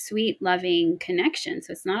sweet loving connection.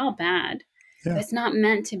 So it's not all bad, but Yeah. it's not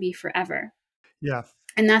meant to be forever. Yeah.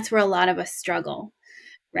 And that's where a lot of us struggle,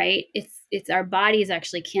 right? It's our bodies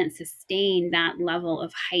actually can't sustain that level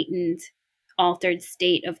of heightened, altered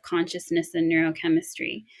state of consciousness and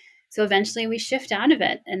neurochemistry. So eventually we shift out of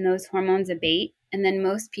it and those hormones abate, and then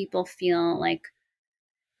most people feel like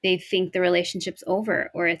they think the relationship's over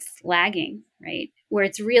or it's lagging, right? Where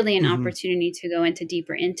it's really an Hmm. opportunity to go into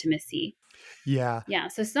deeper intimacy. Yeah. Yeah.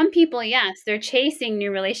 So some people, yes, they're chasing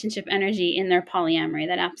new relationship energy in their polyamory.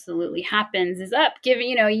 That absolutely happens. Is up,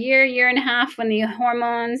 given, a year and a half, when the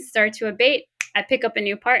hormones start to abate, I pick up a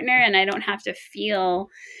new partner and I don't have to feel,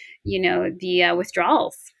 the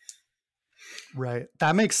withdrawals. Right.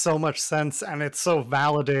 That makes so much sense. And it's so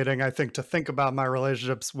validating, I think, to think about my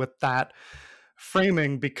relationships with that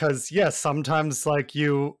framing, because, yes, sometimes like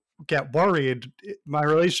you get worried. My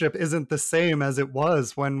relationship isn't the same as it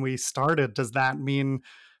was when we started. Does that mean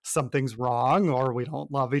something's wrong or we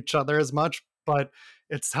don't love each other as much? But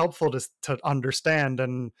it's helpful to understand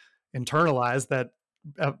and internalize that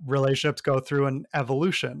relationships go through an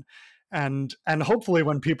evolution, and hopefully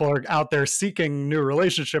when people are out there seeking new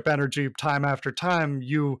relationship energy time after time,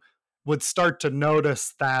 you would start to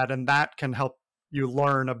notice that, and that can help you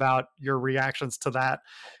learn about your reactions to that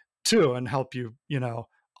too, and help you,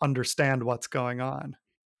 understand what's going on.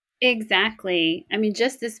 Exactly. I mean,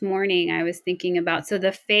 just this morning, I was thinking about, so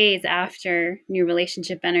the phase after new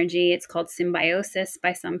relationship energy, it's called symbiosis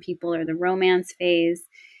by some people, or the romance phase.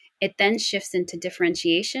 It then shifts into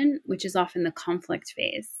differentiation, which is often the conflict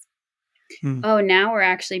phase. Hmm. Oh, now we're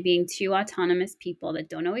actually being two autonomous people that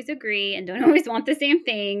don't always agree and don't always want the same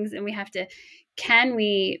things. And we have to, can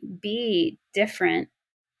we be different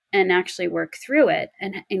and actually work through it?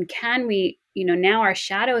 And can we, now our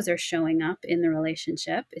shadows are showing up in the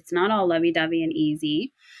relationship. It's not all lovey-dovey and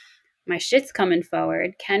easy. My shit's coming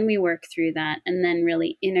forward. Can we work through that and then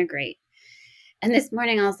really integrate? And this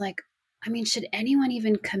morning I was like, I mean, should anyone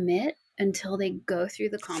even commit until they go through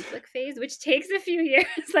the conflict phase, which takes a few years.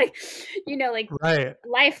 Like, like Right.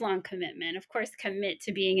 lifelong commitment. Of course, commit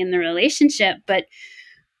to being in the relationship, but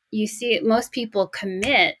you see, most people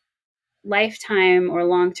commit lifetime or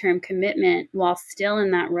long-term commitment while still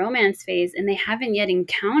in that romance phase, and they haven't yet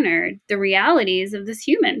encountered the realities of this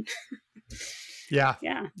human. Yeah.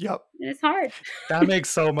 Yeah, Yep. it's hard. That makes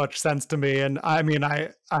so much sense to me. And I mean, I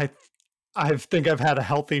think I've had a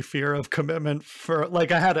healthy fear of commitment for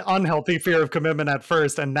like I had an unhealthy fear of commitment at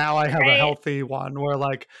first, and now I have a Right. healthy one where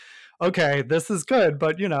like, okay, this is good,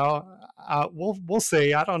 but we'll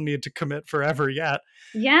see. I don't need to commit forever yet.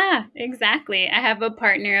 Yeah, exactly. I have a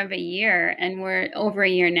partner of a year, and we're over a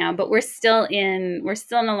year now, but we're still in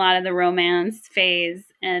a lot of the romance phase.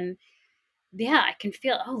 And yeah, I can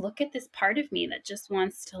feel, oh, look at this part of me that just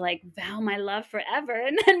wants to like vow my love forever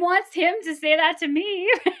and then wants him to say that to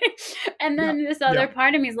me. And Yeah. then this other Yeah.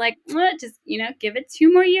 part of me is like, just, give it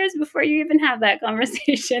 2 more years before you even have that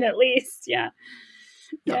conversation at least. Yeah.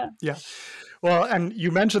 Yeah. Yeah. Yeah. Well, and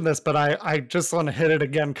you mentioned this, but I just want to hit it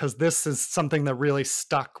again because this is something that really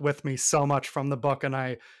stuck with me so much from the book, and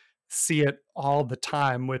I see it all the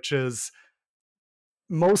time, which is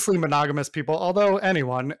mostly monogamous people, although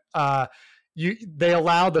anyone, they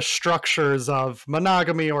allow the structures of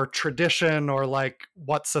monogamy or tradition or like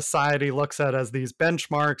what society looks at as these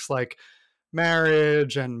benchmarks, like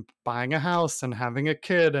marriage and buying a house and having a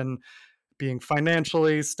kid and being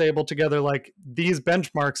financially stable together. Like these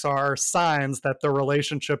benchmarks are signs that the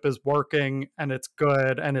relationship is working and it's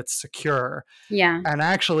good and it's secure. Yeah, And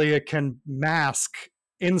actually, it can mask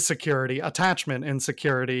insecurity, attachment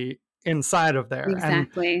insecurity inside of there. And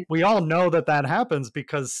exactly. we all know that that happens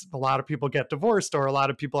because a lot of people get divorced or a lot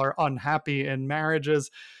of people are unhappy in marriages,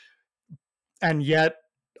 and yet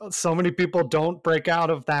so many people don't break out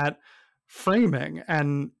of that framing.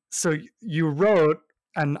 And so you wrote,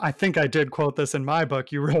 and I think I did quote this in my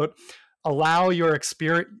book, you wrote, allow your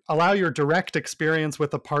direct experience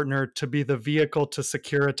with a partner to be the vehicle to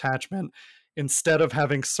secure attachment instead of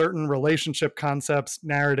having certain relationship concepts,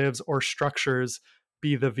 narratives, or structures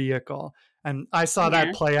be the vehicle. And I saw that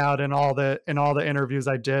Yeah. play out in all the interviews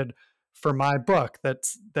I did for my book. That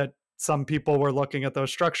some people were looking at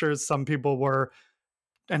those structures, some people were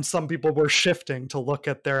shifting to look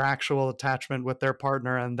at their actual attachment with their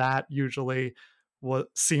partner, and that usually what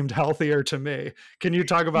seemed healthier to me. Can you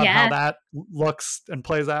talk about how Yeah. that looks and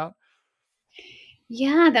plays out?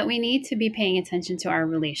 Yeah, that we need to be paying attention to our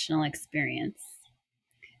relational experience.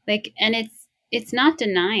 Like, and it's not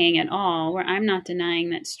denying at all, where I'm not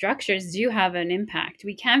denying that structures do have an impact.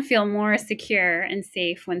 We can feel more secure and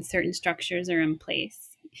safe when certain structures are in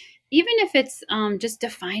place, even if it's just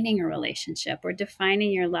defining a relationship or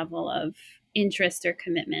defining your level of interest or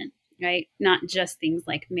commitment, right? Not just things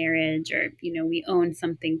like marriage or, we own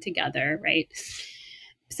something together, right?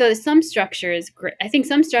 So some structure is great. I think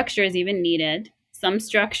some structure is even needed. Some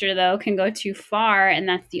structure though can go too far, and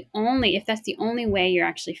if that's the only way you're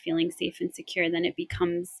actually feeling safe and secure, then it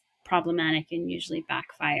becomes problematic and usually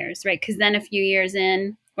backfires, right? Because then a few years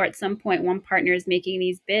in, or at some point, one partner is making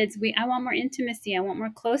these bids. I want more intimacy. I want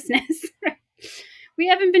more closeness. We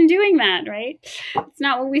haven't been doing that, right? It's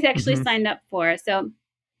not what we actually Mm-hmm. signed up for. So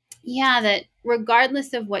yeah, that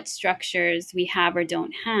regardless of what structures we have or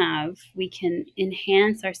don't have, we can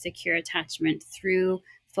enhance our secure attachment through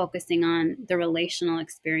focusing on the relational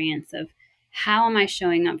experience of how am I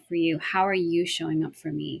showing up for you? How are you showing up for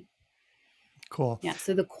me? Cool. Yeah,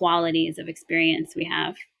 so the qualities of experience we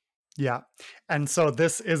have. Yeah. And so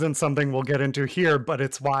this isn't something we'll get into here, but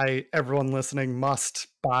it's why everyone listening must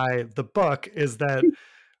buy the book, is that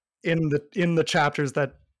in the chapters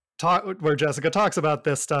that talk where Jessica talks about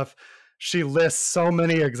this stuff, she lists so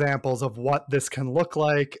many examples of what this can look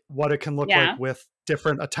like, what it can look like Yeah, with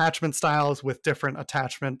different attachment styles, with different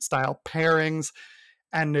attachment style pairings.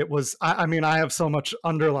 And it was, I mean, I have so much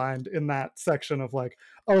underlined in that section of like,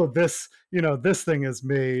 oh, this thing is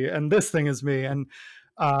me and this thing is me. And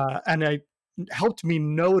it helped me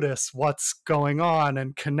notice what's going on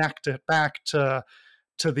and connect it back to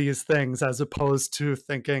these things, as opposed to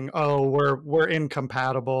thinking, oh, we're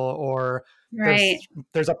incompatible, or right.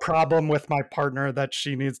 there's a problem with my partner that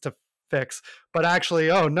she needs to fix. But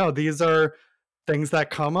actually, oh no, these are things that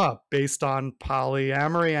come up based on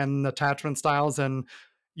polyamory and attachment styles, and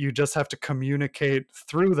you just have to communicate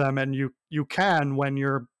through them, and you can when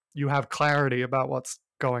you have clarity about what's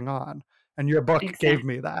going on. And your book gave Exactly.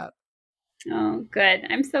 me that. Oh, good.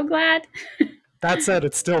 I'm so glad. That said,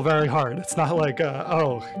 it's still very hard. It's not like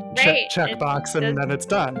oh, check Right. check It box and does. then it's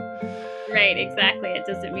done. Right. Exactly. It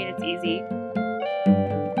doesn't mean it's easy.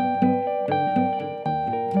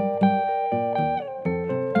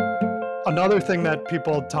 another thing that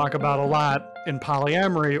people talk about a lot in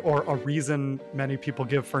polyamory, or a reason many people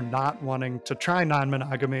give for not wanting to try non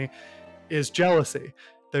monogamy, is jealousy.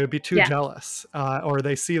 They would be too Yeah. jealous, or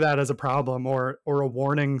they see that as a problem, or a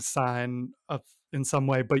warning sign of in some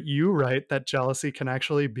way. But you write that jealousy can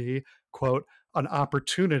actually be, quote, an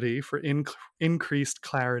opportunity for increased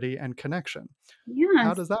clarity and connection. How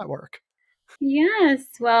Yes. does that work? Yes.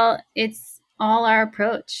 Well, it's all our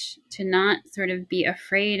approach to not sort of be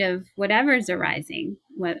afraid of whatever's arising,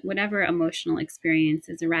 whatever emotional experience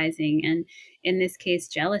is arising. And in this case,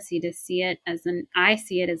 jealousy, to see it as I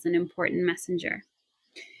see it as an important messenger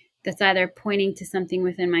that's either pointing to something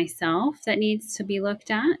within myself that needs to be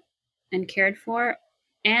looked at and cared for,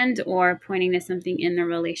 and or pointing to something in the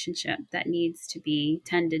relationship that needs to be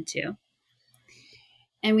tended to.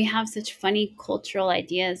 And we have such funny cultural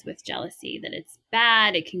ideas with jealousy, that it's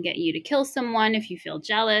bad, it can get you to kill someone if you feel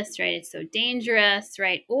jealous, right? It's so dangerous,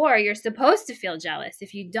 right? Or you're supposed to feel jealous.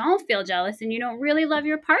 If you don't feel jealous, and you don't really love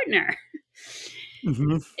your partner.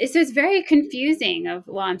 Hmm. So it's very confusing of,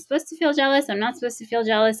 well, I'm supposed to feel jealous, I'm not supposed to feel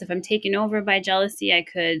jealous. If I'm taken over by jealousy, I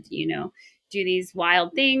could, do these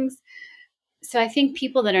wild things. So I think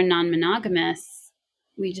people that are non-monogamous,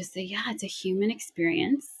 we just say, yeah, it's a human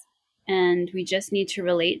experience, and we just need to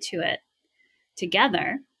relate to it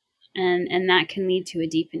together, and that can lead to a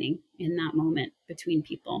deepening in that moment between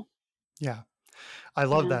people. Yeah, I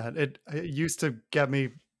love Yeah. that. It used to get me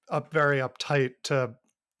up very uptight to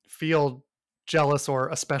feel jealous, or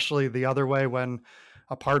especially the other way when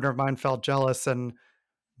a partner of mine felt jealous. And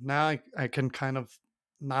now I can kind of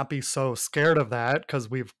not be so scared of that because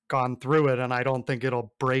we've gone through it and I don't think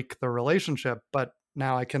it'll break the relationship. But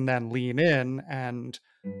now I can then lean in and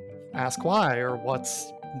ask why, or what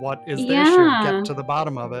is the issue, get Yeah, to the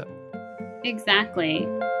bottom of it. exactly.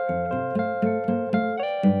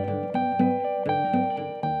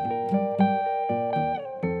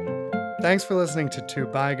 Thanks for listening to Two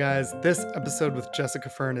Bye Guys. This episode with Jessica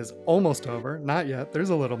Fern is almost over. Not yet,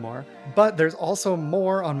 there's a little more. But there's also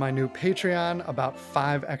more on my new Patreon, about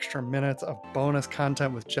 5 extra minutes of bonus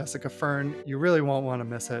content with Jessica Fern. You really won't want to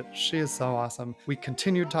miss it. She is so awesome. We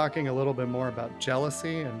continued talking a little bit more about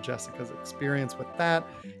jealousy and Jessica's experience with that,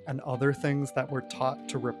 and other things that we're taught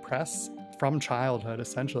to repress from childhood,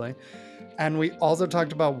 essentially. And we also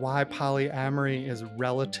talked about why polyamory is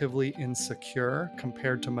relatively insecure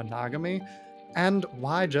compared to monogamy, and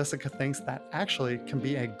why Jessica thinks that actually can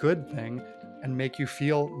be a good thing and make you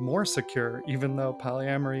feel more secure, even though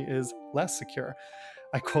polyamory is less secure.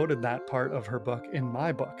 I quoted that part of her book in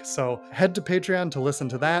my book. So head to Patreon to listen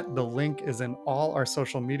to that. The link is in all our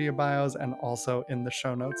social media bios and also in the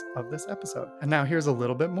show notes of this episode. And now here's a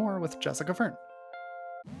little bit more with Jessica Fern.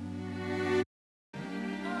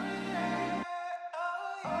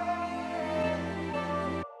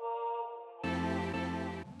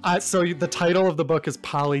 So the title of the book is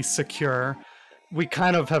Polysecure. We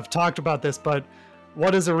kind of have talked about this, but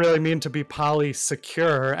what does it really mean to be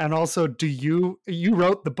polysecure? And also, do you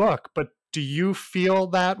wrote the book, but do you feel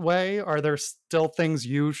that way? Are there still things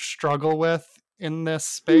you struggle with in this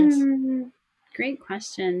space? Hmm. Great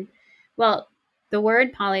question. Well, the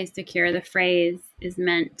word polysecure, the phrase, is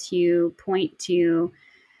meant to point to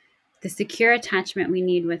the secure attachment we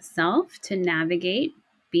need with self to navigate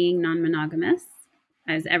being non-monogamous.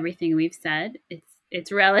 As everything we've said,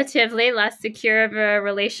 it's relatively less secure of a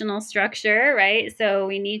relational structure, right? So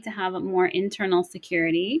we need to have a more internal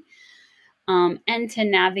security, and to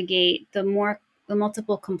navigate the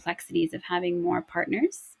multiple complexities of having more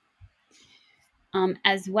partners,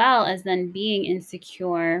 as well as then being in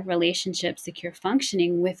secure relationships, secure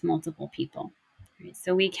functioning with multiple people. Right?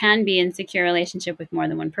 So we can be in secure relationship with more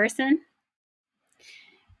than one person,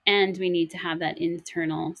 and we need to have that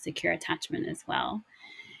internal secure attachment as well.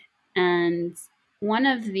 And one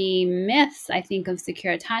of the myths, I think, of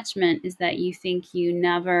secure attachment is that you think you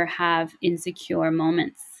never have insecure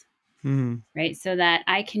moments, Hmm. right? So that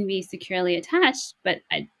I can be securely attached, but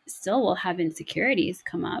I still will have insecurities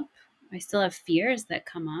come up. I still have fears that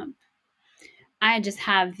come up. I just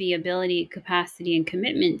have the ability, capacity, and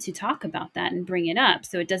commitment to talk about that and bring it up.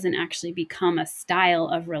 So it doesn't actually become a style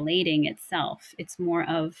of relating itself. It's more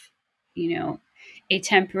of, you know, a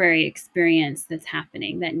temporary experience that's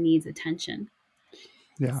happening that needs attention.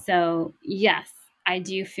 Yeah. So, yes, I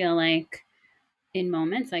do feel like in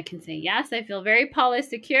moments I can say, yes, I feel very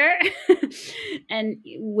polysecure. And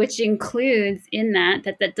which includes in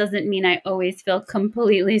that doesn't mean I always feel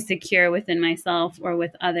completely secure within myself or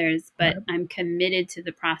with others, but Right. I'm committed to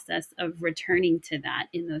the process of returning to that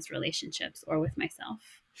in those relationships or with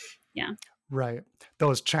myself. Yeah. Right.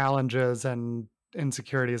 Those challenges and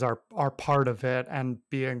insecurities are part of it, and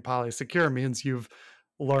being polysecure means you've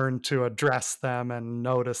learned to address them and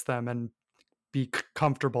notice them and be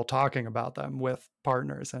comfortable talking about them with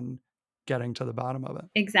partners and getting to the bottom of it.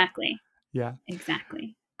 Exactly. Yeah.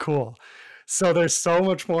 Exactly. Cool. So there's so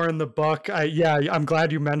much more in the book. Yeah, I'm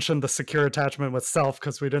glad you mentioned the secure attachment with self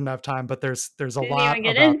because we didn't have time, but there's a Didn't lot even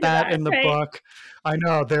get about into that that, in the right? book. I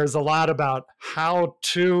know there's a lot about how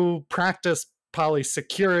to practice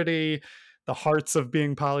polysecurity, the hearts of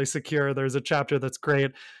being polysecure. There's a chapter that's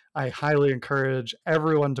great. I highly encourage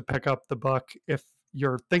everyone to pick up the book if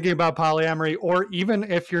you're thinking about polyamory, or even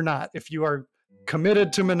if you're not. If you are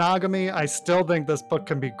committed to monogamy, I still think this book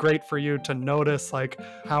can be great for you to notice, like,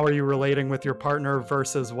 how are you relating with your partner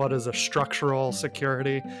versus what is a structural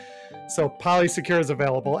security. So Polysecure is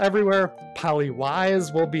available everywhere.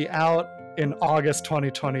 Polywise will be out in August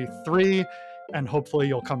 2023, and hopefully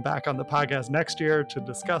you'll come back on the podcast next year to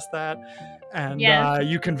discuss that. And Yes.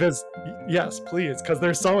 you can visit, yes, please, because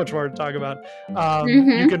there's so much more to talk about. You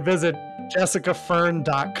Mm-hmm. can visit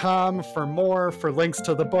jessicafern.com for more, for links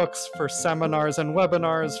to the books, for seminars and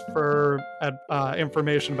webinars, for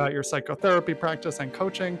information about your psychotherapy practice and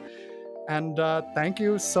coaching. And thank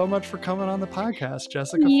you so much for coming on the podcast,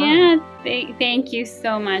 Jessica Fern. Yeah, thank you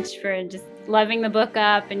so much for just loving the book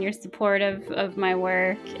up and your support of my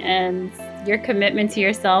work and your commitment to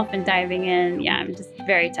yourself and diving in. Yeah, I'm just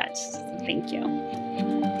very touched. So thank you.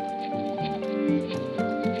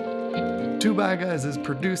 Two By Guys is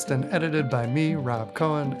produced and edited by me, Rob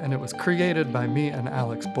Cohen, and it was created by me and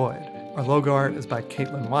Alex Boyd. Our logo art is by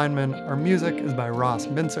Caitlin Weinman. Our music is by Ross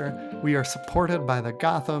Mincer. We are supported by the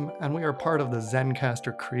Gotham, and we are part of the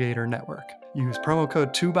Zencaster Creator Network. Use promo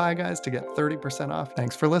code 2ByGuys to get 30% off.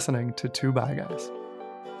 Thanks for listening to 2 By Guys.